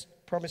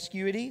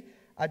 promiscuity,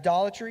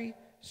 idolatry,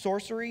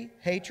 sorcery,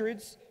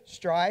 hatreds,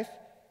 strife,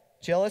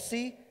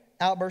 jealousy,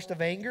 outburst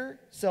of anger,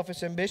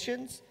 selfish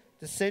ambitions,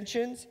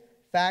 dissensions,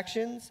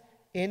 factions,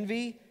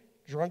 envy,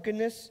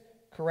 drunkenness,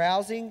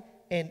 carousing,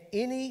 and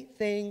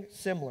anything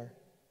similar.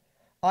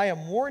 I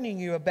am warning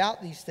you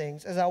about these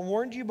things, as I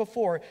warned you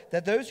before,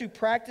 that those who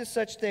practice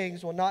such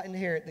things will not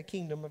inherit the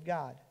kingdom of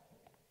God.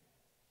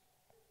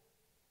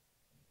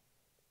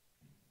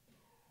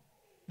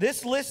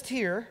 This list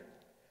here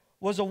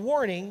was a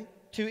warning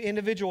to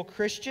individual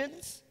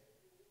Christians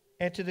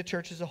and to the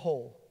church as a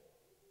whole.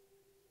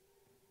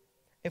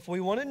 If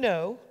we want to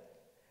know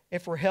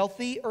if we're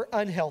healthy or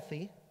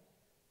unhealthy,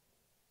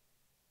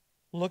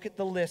 look at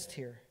the list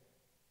here.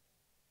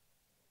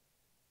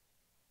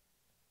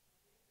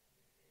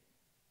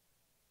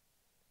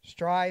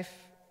 Strife,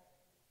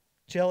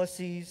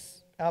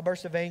 jealousies,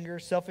 outbursts of anger,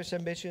 selfish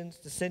ambitions,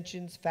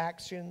 dissensions,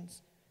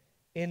 factions,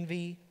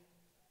 envy,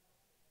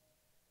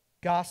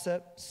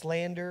 gossip,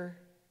 slander.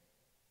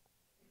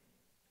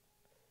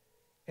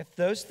 If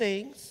those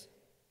things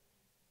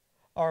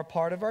are a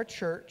part of our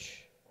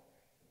church,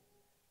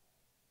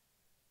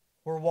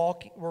 we're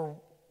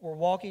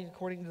walking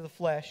according to the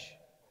flesh,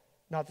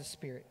 not the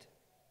Spirit.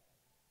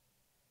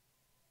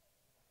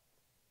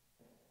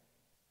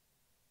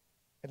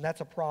 And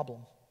that's a problem.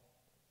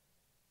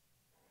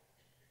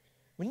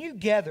 When you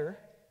gather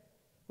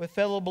with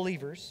fellow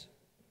believers,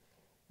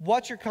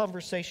 what's your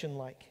conversation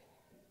like?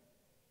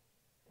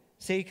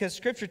 See, because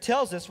Scripture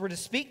tells us we're to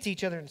speak to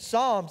each other in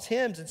psalms,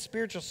 hymns, and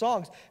spiritual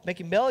songs,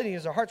 making melody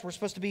in our hearts. We're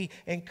supposed to be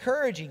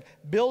encouraging,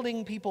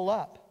 building people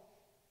up.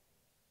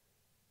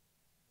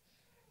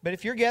 But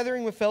if you're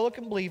gathering with fellow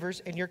believers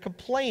and you're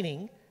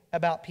complaining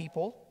about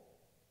people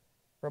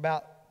or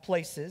about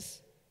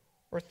places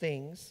or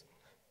things,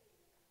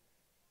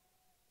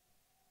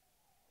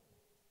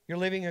 you're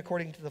living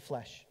according to the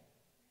flesh.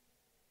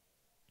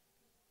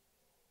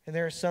 And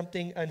there is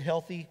something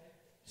unhealthy,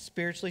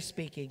 spiritually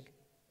speaking,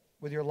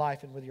 with your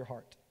life and with your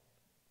heart.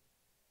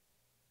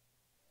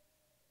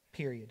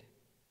 Period.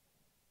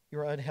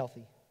 You're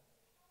unhealthy.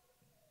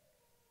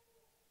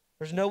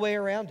 There's no way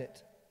around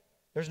it.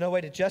 There's no way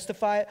to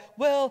justify it.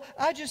 Well,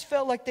 I just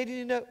felt like they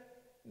didn't know.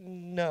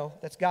 No,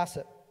 that's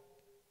gossip.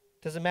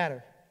 Doesn't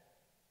matter.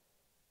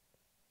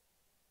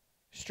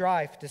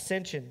 Strife,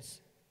 dissensions.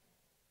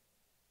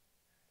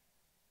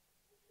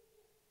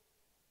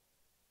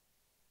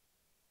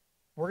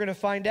 We're going to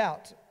find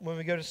out when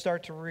we go to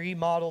start to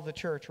remodel the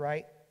church,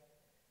 right?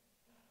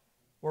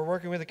 We're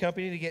working with a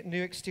company to get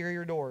new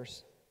exterior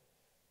doors.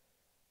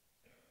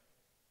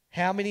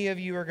 How many of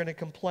you are going to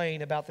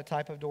complain about the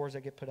type of doors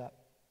that get put up?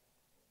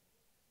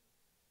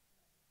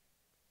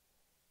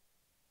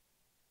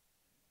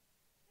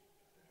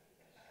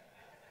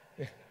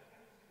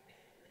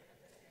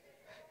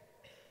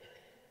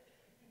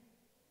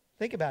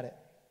 Think about it.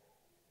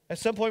 At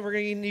some point, we're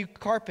going to get new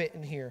carpet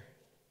in here.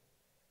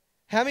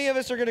 How many of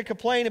us are going to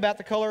complain about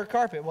the color of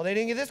carpet? Well, they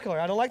didn't get this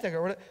color. I don't like that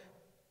color.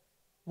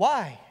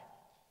 Why?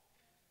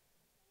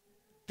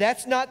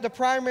 That's not the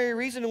primary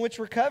reason in which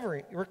we're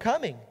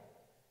coming.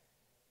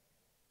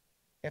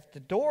 If the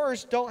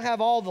doors don't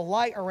have all the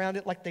light around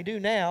it like they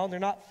do now, and they're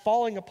not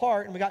falling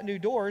apart, and we got new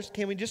doors,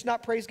 can we just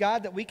not praise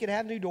God that we can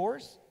have new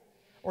doors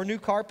or new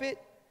carpet?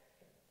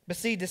 But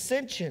see,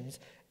 dissensions,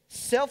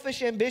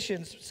 selfish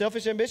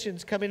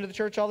ambitions come into the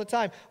church all the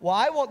time. Well,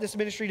 I want this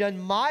ministry done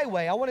my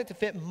way. I want it to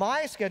fit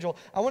my schedule.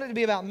 I want it to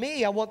be about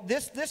me. I want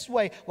this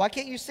way. Why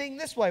can't you sing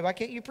this way? Why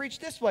can't you preach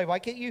this way? Why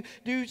can't you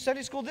do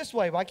Sunday school this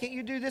way? Why can't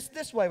you do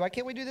this way? Why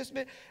can't we do this?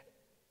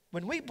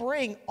 When we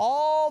bring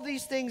all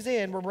these things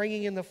in, we're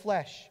bringing in the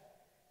flesh.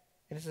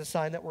 And it's a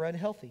sign that we're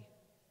unhealthy.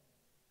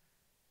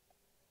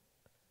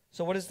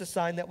 So what is the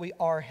sign that we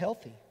are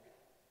healthy?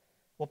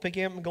 We'll pick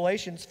up in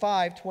Galatians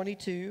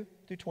 5:22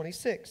 through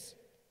 26.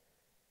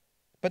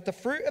 But the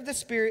fruit of the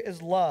Spirit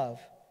is love,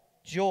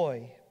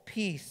 joy,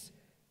 peace,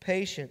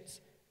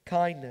 patience,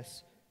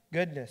 kindness,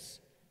 goodness,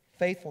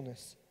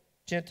 faithfulness,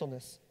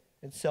 gentleness,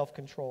 and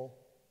self-control.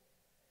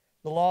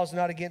 The law is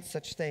not against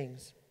such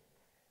things.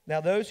 Now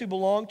those who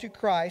belong to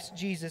Christ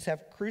Jesus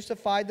have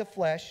crucified the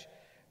flesh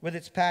with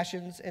its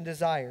passions and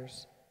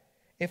desires.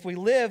 If we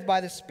live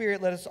by the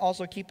Spirit, let us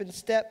also keep in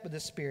step with the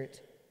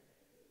Spirit.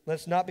 Let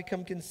us not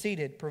become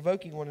conceited,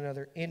 provoking one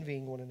another,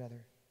 envying one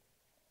another.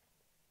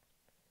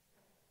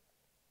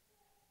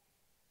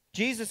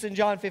 Jesus in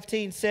John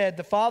 15 said,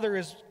 the Father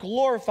is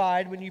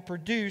glorified when you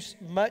produce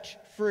much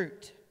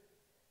fruit.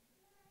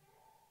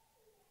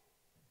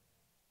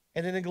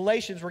 And then in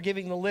Galatians, we're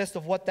giving the list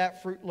of what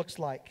that fruit looks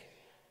like.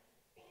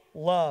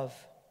 Love.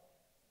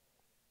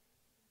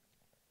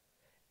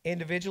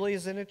 Individually,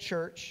 as in a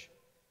church,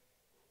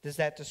 does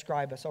that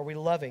describe us? Are we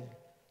loving?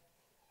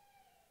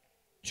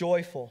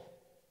 Joyful.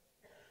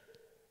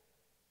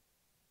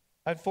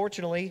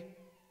 Unfortunately,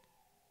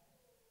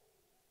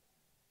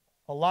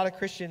 a lot of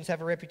Christians have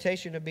a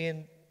reputation of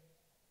being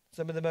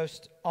some of the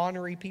most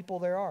honorary people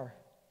there are.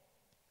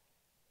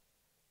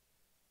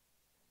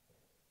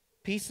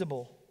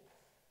 Peaceable.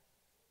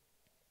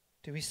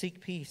 Do we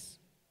seek peace?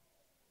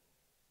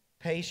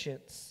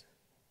 Patience.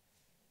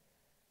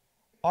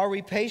 Are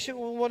we patient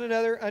with one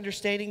another,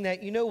 understanding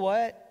that, you know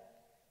what?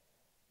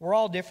 We're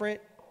all different.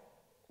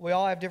 We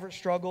all have different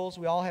struggles.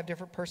 We all have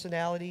different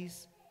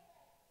personalities.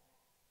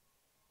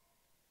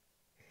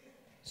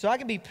 So I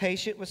can be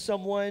patient with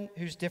someone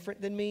who's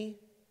different than me,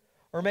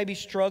 or maybe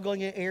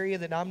struggling in an area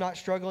that I'm not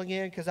struggling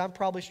in because I'm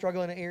probably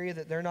struggling in an area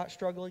that they're not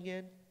struggling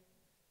in.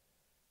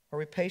 Are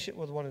we patient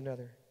with one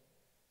another?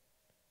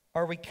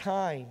 Are we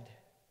kind?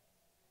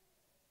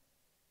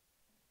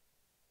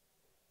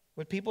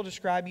 Would people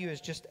describe you as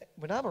just,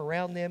 when I'm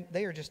around them,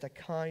 they are just a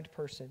kind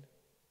person?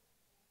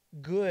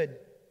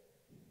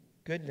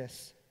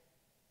 Goodness,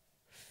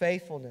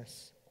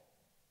 faithfulness,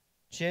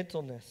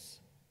 gentleness,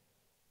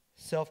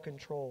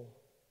 self-control.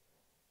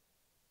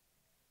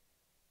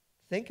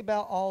 Think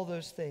about all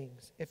those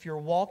things. If you're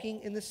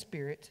walking in the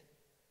Spirit,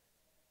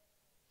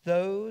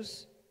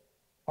 those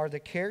are the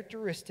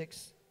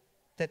characteristics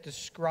that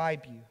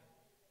describe you.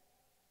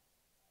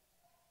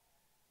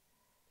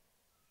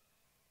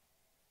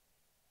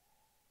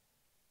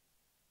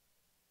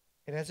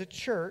 And as a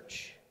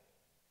church,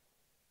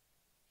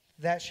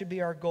 that should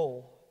be our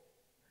goal,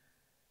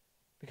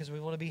 because we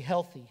want to be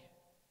healthy.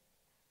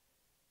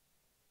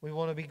 We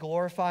want to be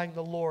glorifying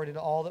the Lord in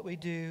all that we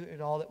do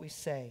and all that we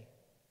say.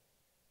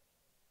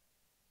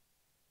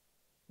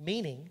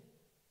 Meaning,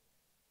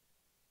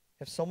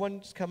 if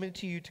someone's coming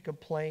to you to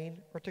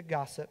complain or to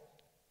gossip,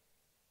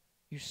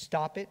 you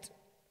stop it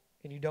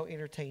and you don't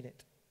entertain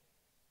it.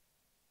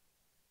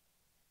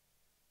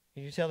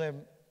 And you tell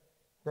them,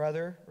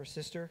 brother or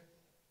sister,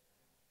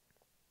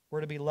 we're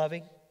to be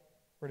loving,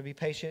 we're to be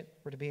patient,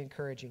 we're to be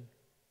encouraging.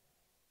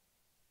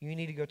 You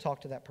need to go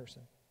talk to that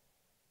person,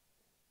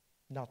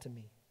 not to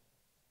me.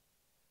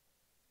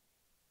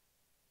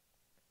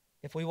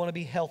 If we want to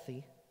be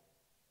healthy,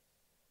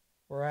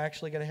 we're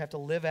actually going to have to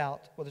live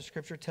out what the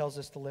Scripture tells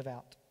us to live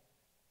out.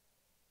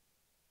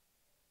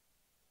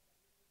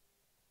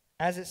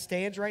 As it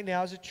stands right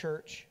now as a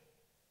church,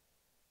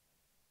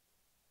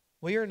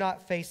 we are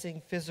not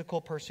facing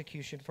physical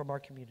persecution from our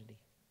community.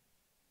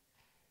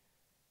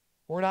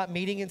 We're not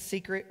meeting in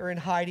secret or in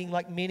hiding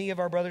like many of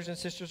our brothers and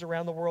sisters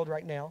around the world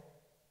right now,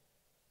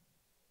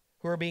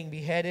 who are being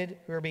beheaded,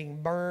 who are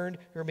being burned,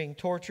 who are being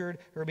tortured,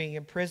 who are being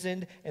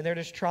imprisoned, and they're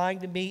just trying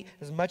to meet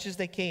as much as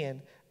they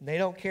can And they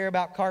don't care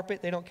about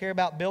carpet. They don't care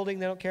about building.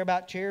 They don't care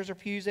about chairs or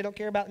pews. They don't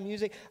care about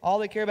music. All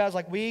they care about is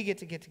like we get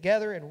to get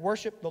together and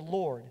worship the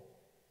Lord.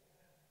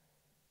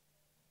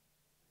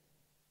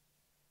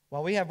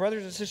 While we have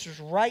brothers and sisters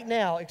right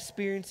now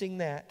experiencing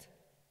that,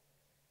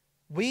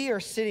 we are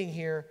sitting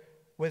here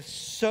with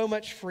so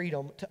much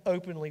freedom to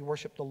openly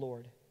worship the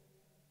Lord.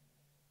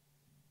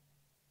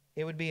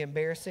 It would be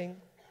embarrassing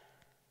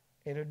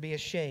and it would be a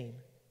shame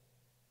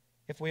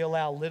if we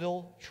allow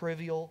little,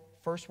 trivial,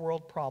 first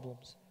world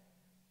problems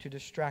to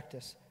distract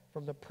us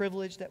from the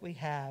privilege that we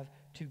have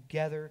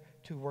together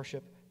to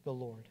worship the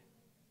Lord.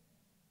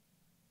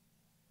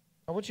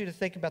 I want you to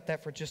think about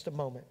that for just a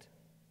moment.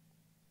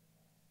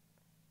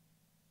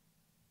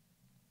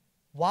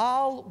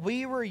 While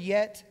we were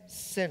yet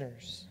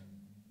sinners,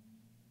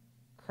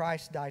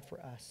 Christ died for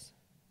us,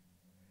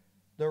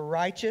 the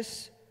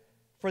righteous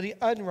for the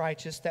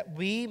unrighteous, that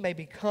we may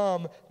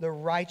become the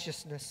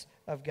righteousness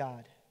of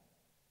God.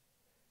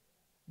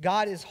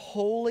 God is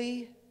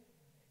holy.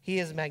 He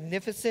is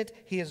magnificent.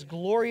 He is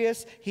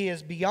glorious. He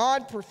is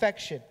beyond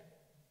perfection.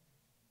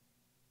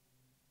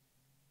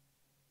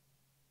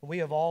 We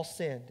have all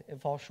sinned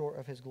and fall short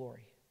of His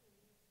glory.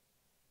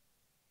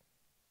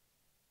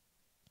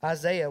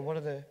 Isaiah, one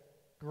of the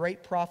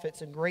great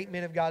prophets and great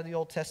men of God in the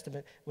Old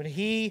Testament, when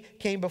he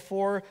came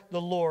before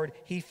the Lord,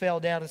 he fell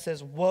down and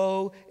says,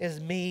 "Woe is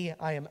me,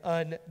 I am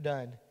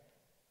undone.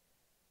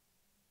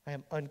 I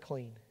am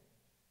unclean."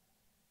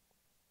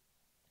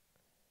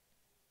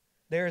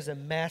 There is a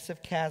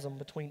massive chasm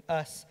between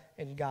us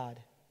and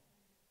God.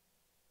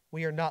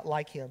 We are not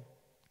like Him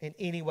in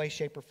any way,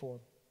 shape, or form.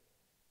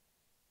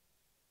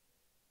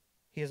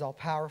 He is all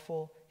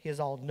powerful. He is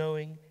all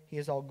knowing. He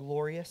is all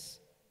glorious.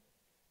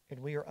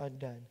 And we are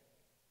undone.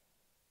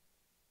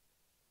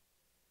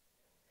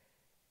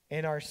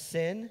 And our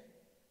sin,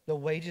 the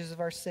wages of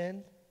our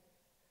sin,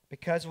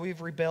 because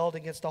we've rebelled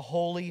against a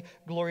holy,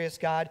 glorious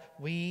God,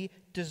 we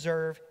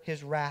deserve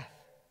His wrath.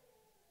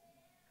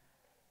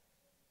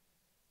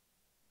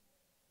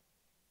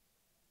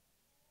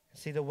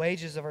 See, the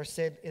wages of our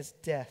sin is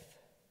death.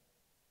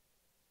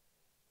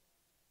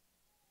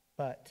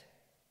 But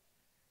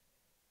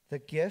the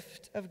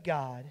gift of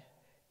God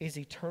is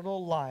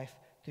eternal life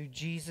through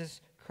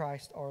Jesus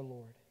Christ our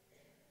Lord.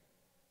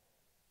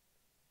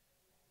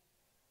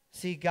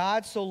 See,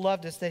 God so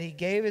loved us that He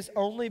gave His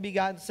only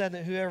begotten Son,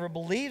 that whoever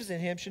believes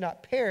in Him should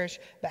not perish,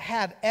 but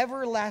have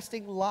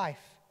everlasting life.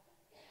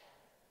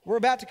 We're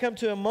about to come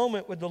to a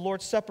moment with the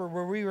Lord's Supper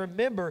where we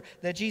remember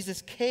that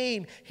Jesus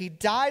came, He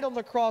died on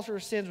the cross for our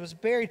sins, was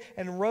buried,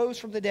 and rose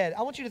from the dead.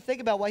 I want you to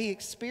think about what He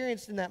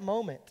experienced in that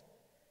moment.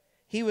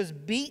 He was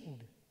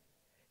beaten.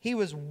 He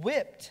was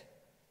whipped.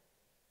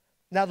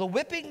 Now, the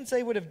whippings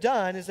they would have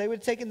done is they would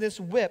have taken this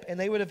whip and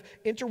they would have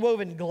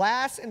interwoven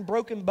glass and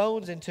broken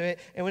bones into it.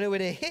 And when it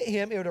would have hit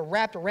him, it would have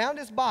wrapped around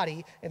his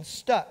body and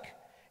stuck.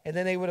 And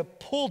then they would have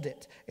pulled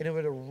it and it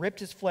would have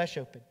ripped his flesh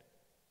open.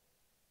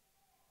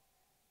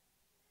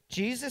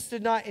 Jesus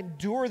did not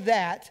endure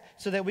that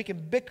so that we can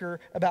bicker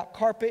about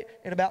carpet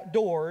and about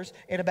doors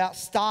and about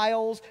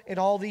styles and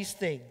all these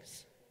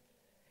things.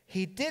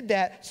 He did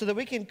that so that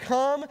we can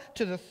come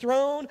to the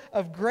throne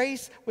of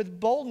grace with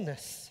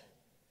boldness.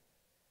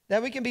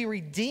 That we can be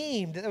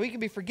redeemed, that we can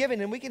be forgiven,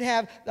 and we can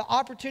have the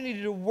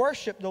opportunity to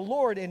worship the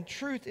Lord in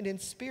truth and in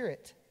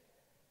spirit.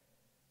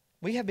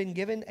 We have been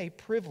given a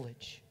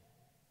privilege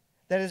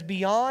that is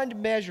beyond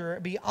measure,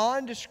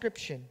 beyond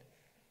description.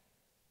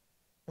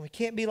 And we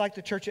can't be like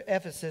the church at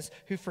Ephesus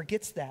who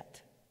forgets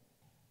that.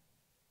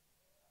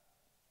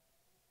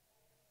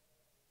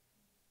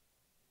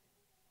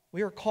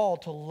 We are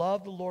called to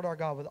love the Lord our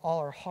God with all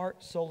our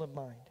heart, soul, and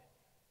mind.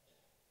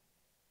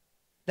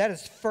 That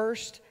is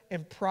first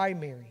and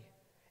primary.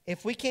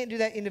 If we can't do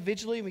that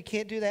individually, and we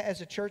can't do that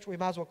as a church, we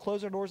might as well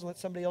close our doors and let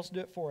somebody else do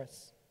it for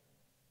us.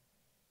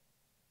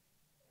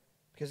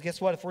 Because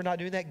guess what? If we're not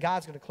doing that,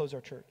 God's going to close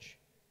our church.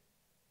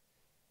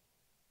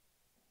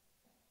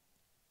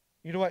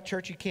 You know what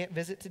church you can't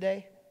visit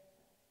today?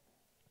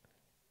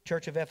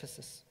 Church of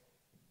Ephesus.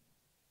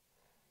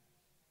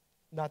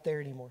 Not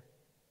there anymore.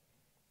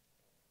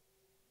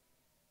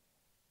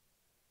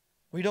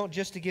 We don't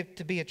just get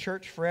to be a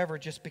church forever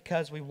just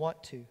because we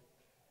want to.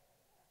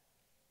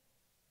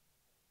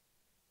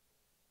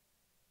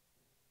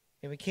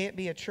 And we can't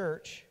be a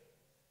church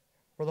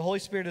where the Holy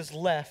Spirit is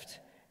left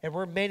and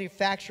we're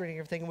manufacturing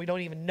everything and we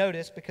don't even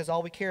notice because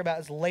all we care about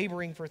is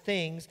laboring for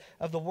things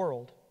of the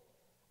world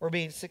or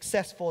being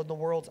successful in the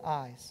world's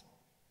eyes.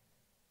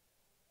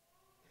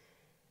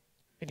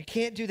 And you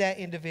can't do that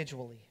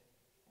individually.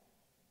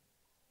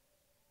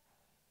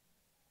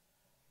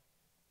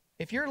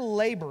 If you're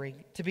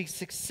laboring to be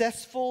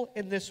successful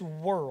in this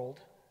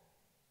world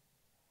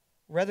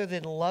rather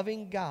than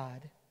loving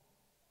God,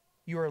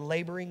 you are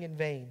laboring in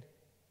vain.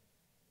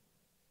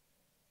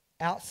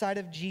 Outside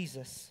of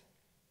Jesus,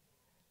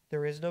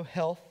 there is no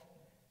health,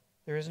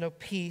 there is no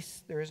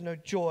peace, there is no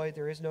joy,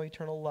 there is no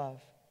eternal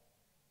love.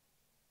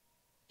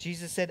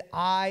 Jesus said,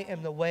 "I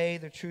am the way,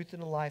 the truth,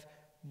 and the life.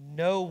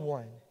 No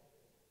one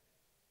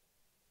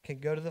can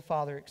go to the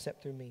Father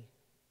except through me."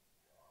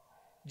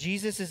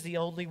 Jesus is the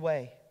only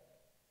way.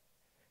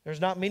 There's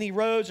not many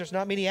roads, there's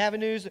not many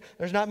avenues,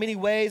 there's not many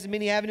ways and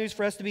many avenues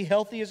for us to be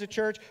healthy as a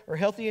church or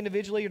healthy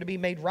individually or to be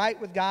made right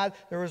with God.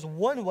 There is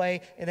one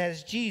way, and that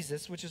is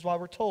Jesus, which is why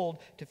we're told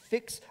to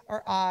fix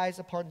our eyes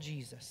upon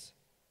Jesus.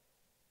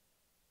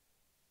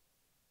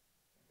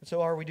 And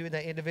so are we doing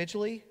that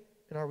individually,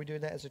 and are we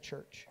doing that as a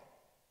church?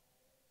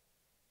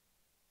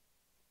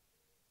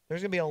 There's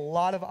going to be a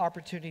lot of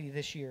opportunity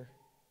this year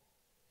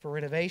for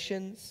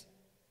renovations,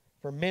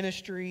 for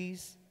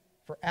ministries,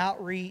 for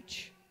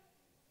outreach.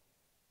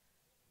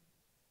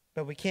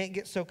 But we can't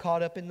get so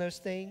caught up in those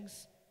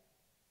things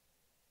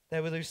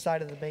that we lose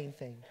sight of the main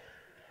thing.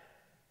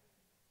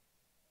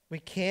 We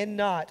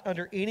cannot,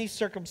 under any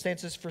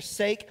circumstances,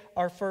 forsake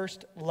our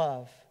first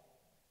love.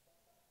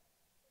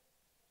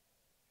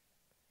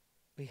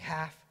 We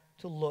have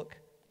to look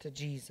to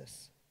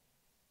Jesus.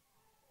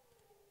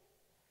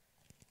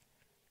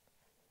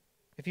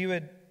 If you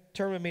would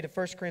turn with me to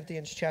 1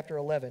 Corinthians chapter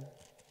 11.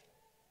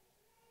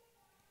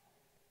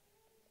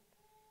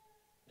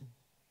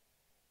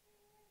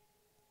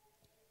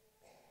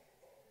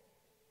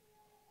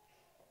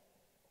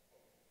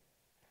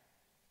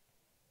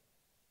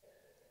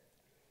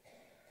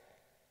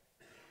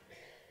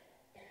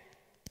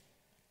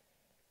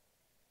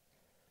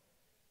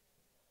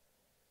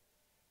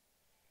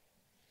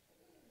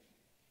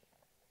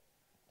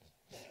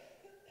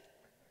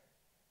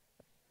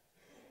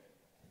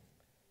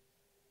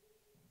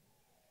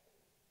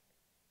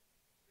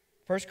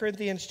 1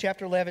 Corinthians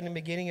chapter 11 and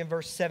beginning in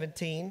verse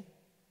 17.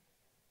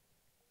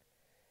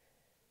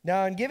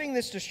 Now in giving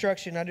this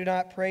instruction, I do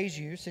not praise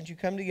you, since you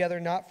come together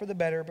not for the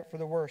better, but for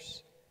the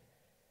worse.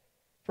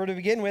 For to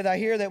begin with, I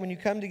hear that when you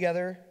come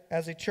together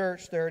as a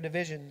church, there are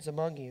divisions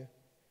among you.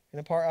 And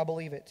in part, I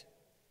believe it.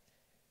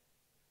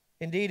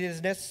 Indeed, it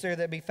is necessary that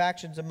there be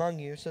factions among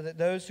you, so that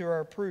those who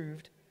are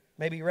approved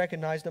may be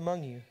recognized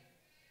among you.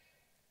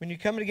 When you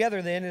come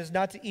together, then, it is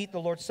not to eat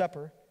the Lord's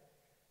Supper.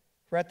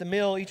 For at the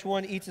meal, each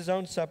one eats his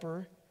own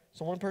supper.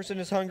 So one person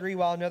is hungry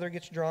while another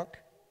gets drunk.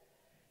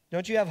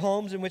 Don't you have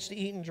homes in which to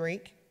eat and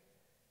drink?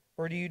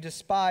 Or do you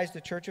despise the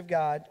church of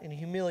God and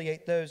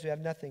humiliate those who have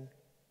nothing?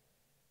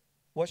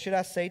 What should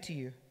I say to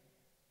you?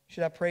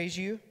 Should I praise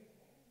you?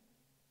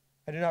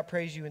 I do not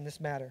praise you in this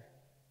matter.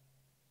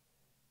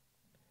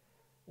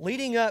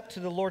 Leading up to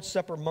the Lord's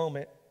Supper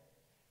moment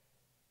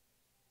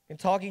and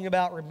talking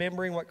about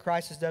remembering what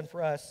Christ has done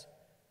for us,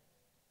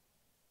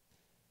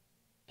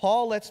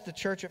 Paul lets the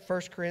church at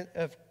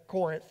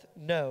Corinth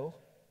know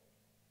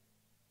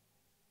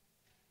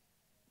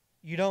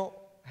you don't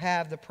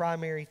have the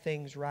primary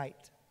things right.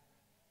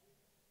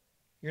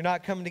 You're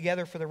not coming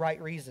together for the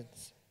right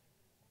reasons.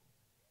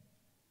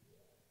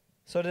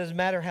 So it doesn't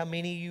matter how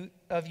many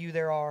of you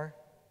there are.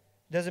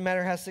 It doesn't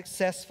matter how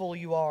successful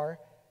you are.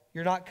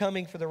 You're not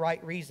coming for the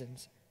right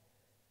reasons.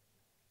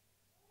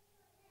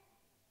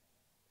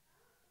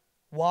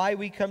 Why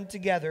we come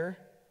together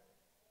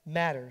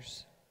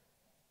matters.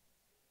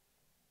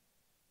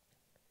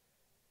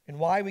 And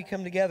why we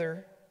come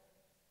together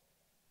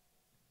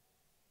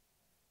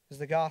is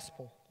the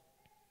gospel.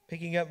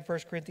 Picking up in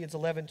 1 Corinthians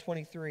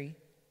 11:23.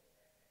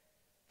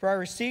 For I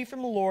received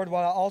from the Lord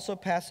what I also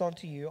pass on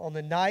to you. On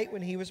the night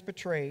when he was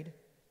betrayed,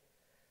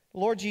 the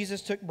Lord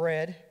Jesus took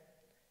bread,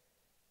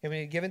 and when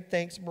he had given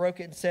thanks, broke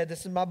it and said,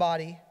 "This is my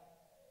body,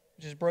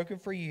 which is broken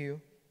for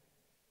you.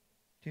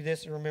 Do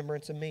this in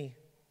remembrance of me."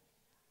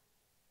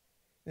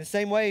 In the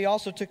same way, he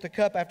also took the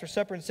cup after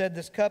supper and said,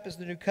 "This cup is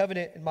the new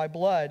covenant in my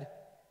blood,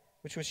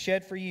 which was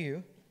shed for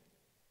you.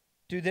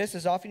 Do this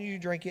as often as you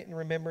drink it in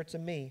remembrance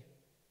of me.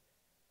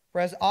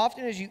 For as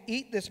often as you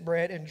eat this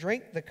bread and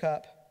drink the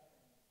cup,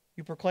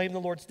 you proclaim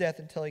the Lord's death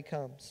until he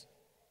comes.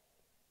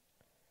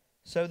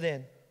 So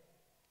then,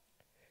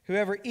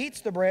 whoever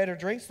eats the bread or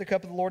drinks the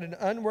cup of the Lord in an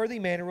unworthy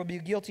manner will be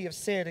guilty of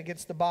sin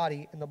against the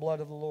body and the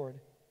blood of the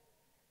Lord.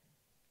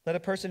 Let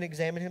a person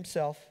examine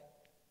himself,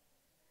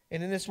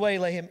 and in this way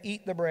let him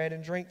eat the bread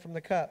and drink from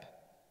the cup.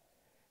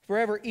 For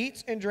whoever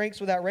eats and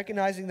drinks without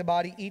recognizing the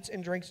body eats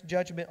and drinks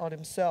judgment on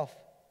himself.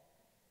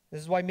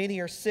 This is why many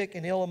are sick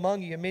and ill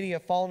among you, and many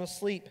have fallen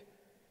asleep.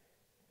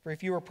 For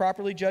if you were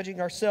properly judging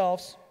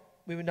ourselves,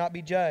 we would not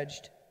be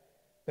judged.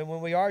 But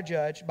when we are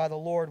judged by the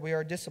Lord, we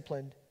are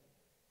disciplined,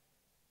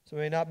 so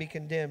we may not be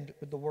condemned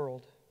with the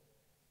world.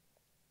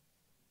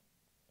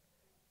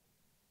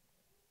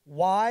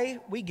 Why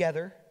we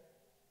gather,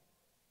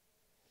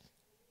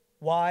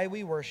 why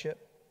we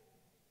worship,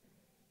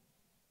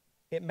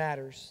 it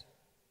matters.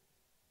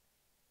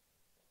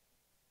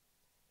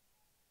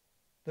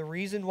 The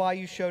reason why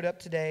you showed up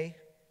today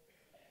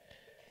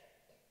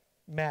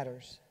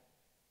matters.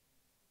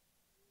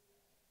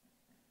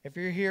 If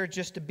you're here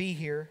just to be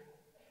here,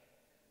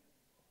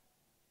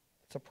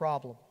 it's a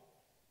problem.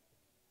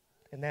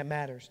 And that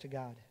matters to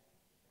God.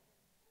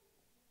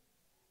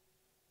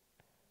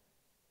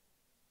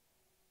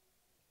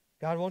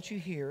 God wants you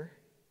here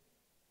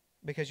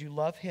because you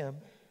love him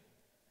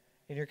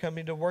and you're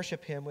coming to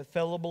worship him with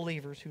fellow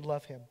believers who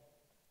love him.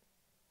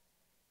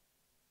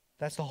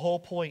 That's the whole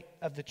point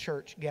of the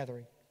church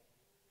gathering.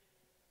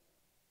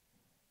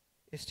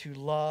 is to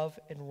love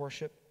and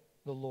worship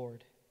the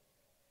Lord.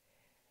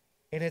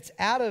 And it's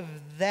out of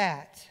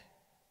that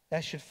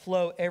should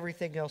flow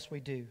everything else we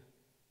do.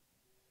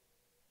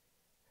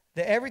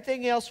 That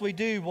everything else we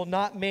do will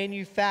not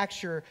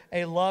manufacture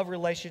a love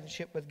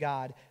relationship with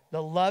God.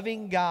 The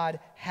loving God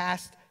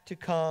has to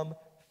come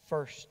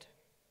first.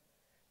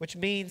 Which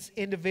means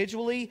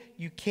individually,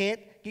 you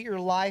can't get your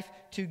life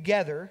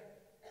together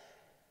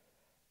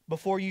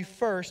before you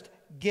first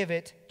give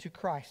it to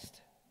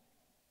Christ.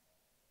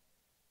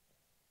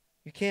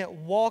 You can't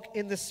walk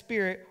in the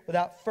Spirit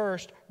without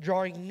first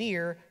drawing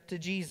near to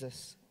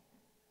Jesus.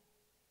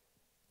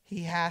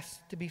 He has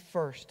to be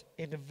first,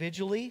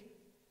 individually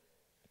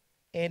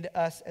and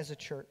us as a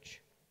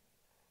church.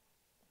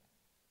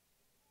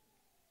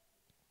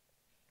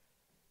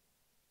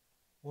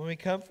 When we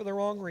come for the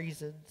wrong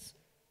reasons,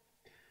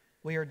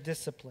 we are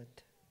disciplined.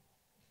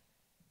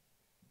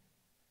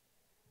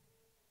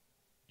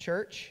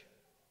 Church,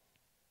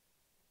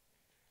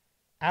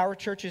 our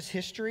church's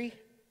history,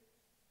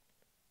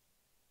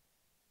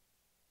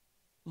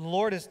 the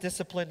Lord has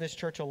disciplined this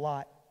church a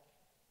lot.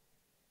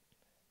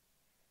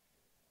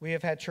 We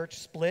have had church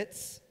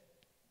splits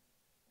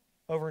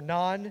over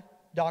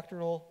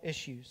non-doctrinal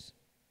issues,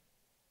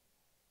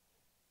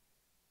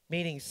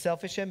 meaning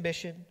selfish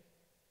ambition,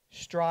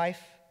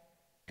 strife,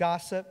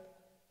 gossip,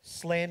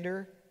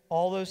 slander.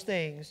 All those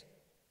things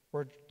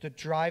were the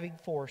driving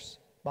force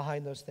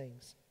behind those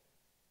things.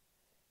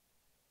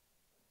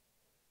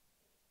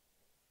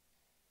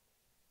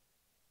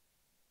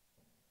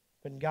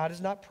 When God is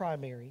not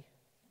primary,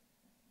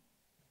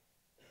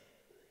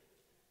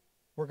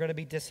 we're going to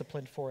be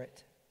disciplined for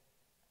it.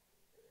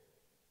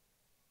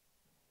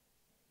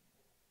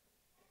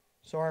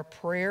 So our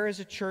prayer as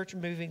a church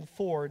moving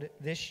forward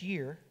this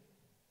year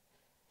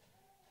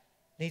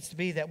needs to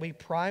be that we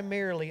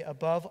primarily,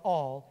 above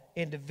all,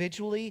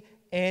 individually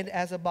and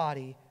as a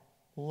body,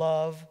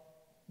 love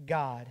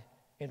God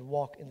and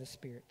walk in the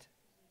Spirit,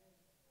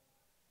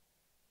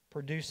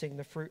 producing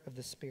the fruit of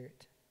the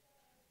Spirit.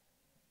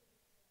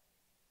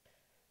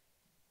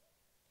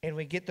 And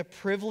we get the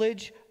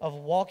privilege of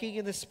walking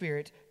in the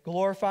Spirit,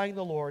 glorifying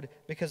the Lord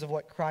because of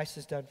what Christ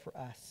has done for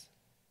us.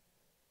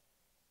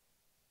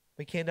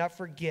 We cannot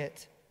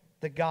forget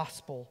the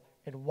gospel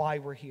and why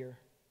we're here.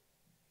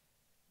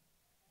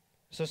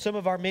 So some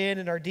of our men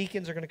and our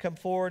deacons are going to come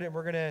forward, and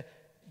we're going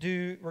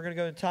to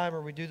go in time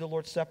where we do the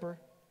Lord's Supper.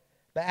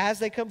 But as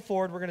they come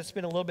forward, we're going to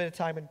spend a little bit of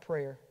time in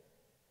prayer.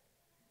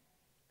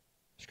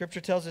 Scripture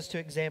tells us to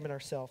examine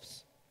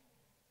ourselves.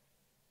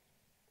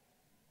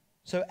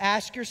 So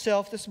ask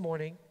yourself this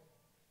morning,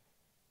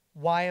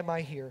 why am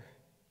I here?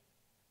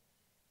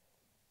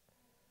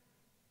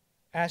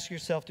 Ask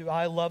yourself, do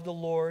I love the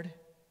Lord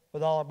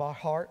with all of my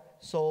heart,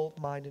 soul,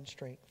 mind, and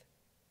strength?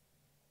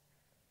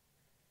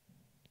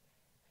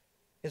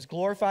 Is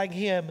glorifying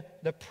Him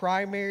the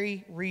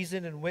primary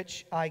reason in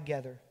which I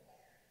gather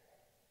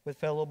with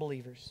fellow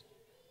believers?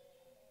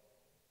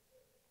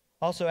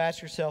 Also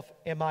ask yourself,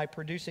 am I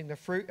producing the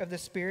fruit of the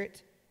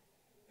Spirit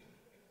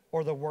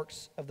or the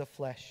works of the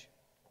flesh?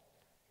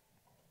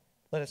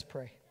 Let us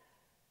pray.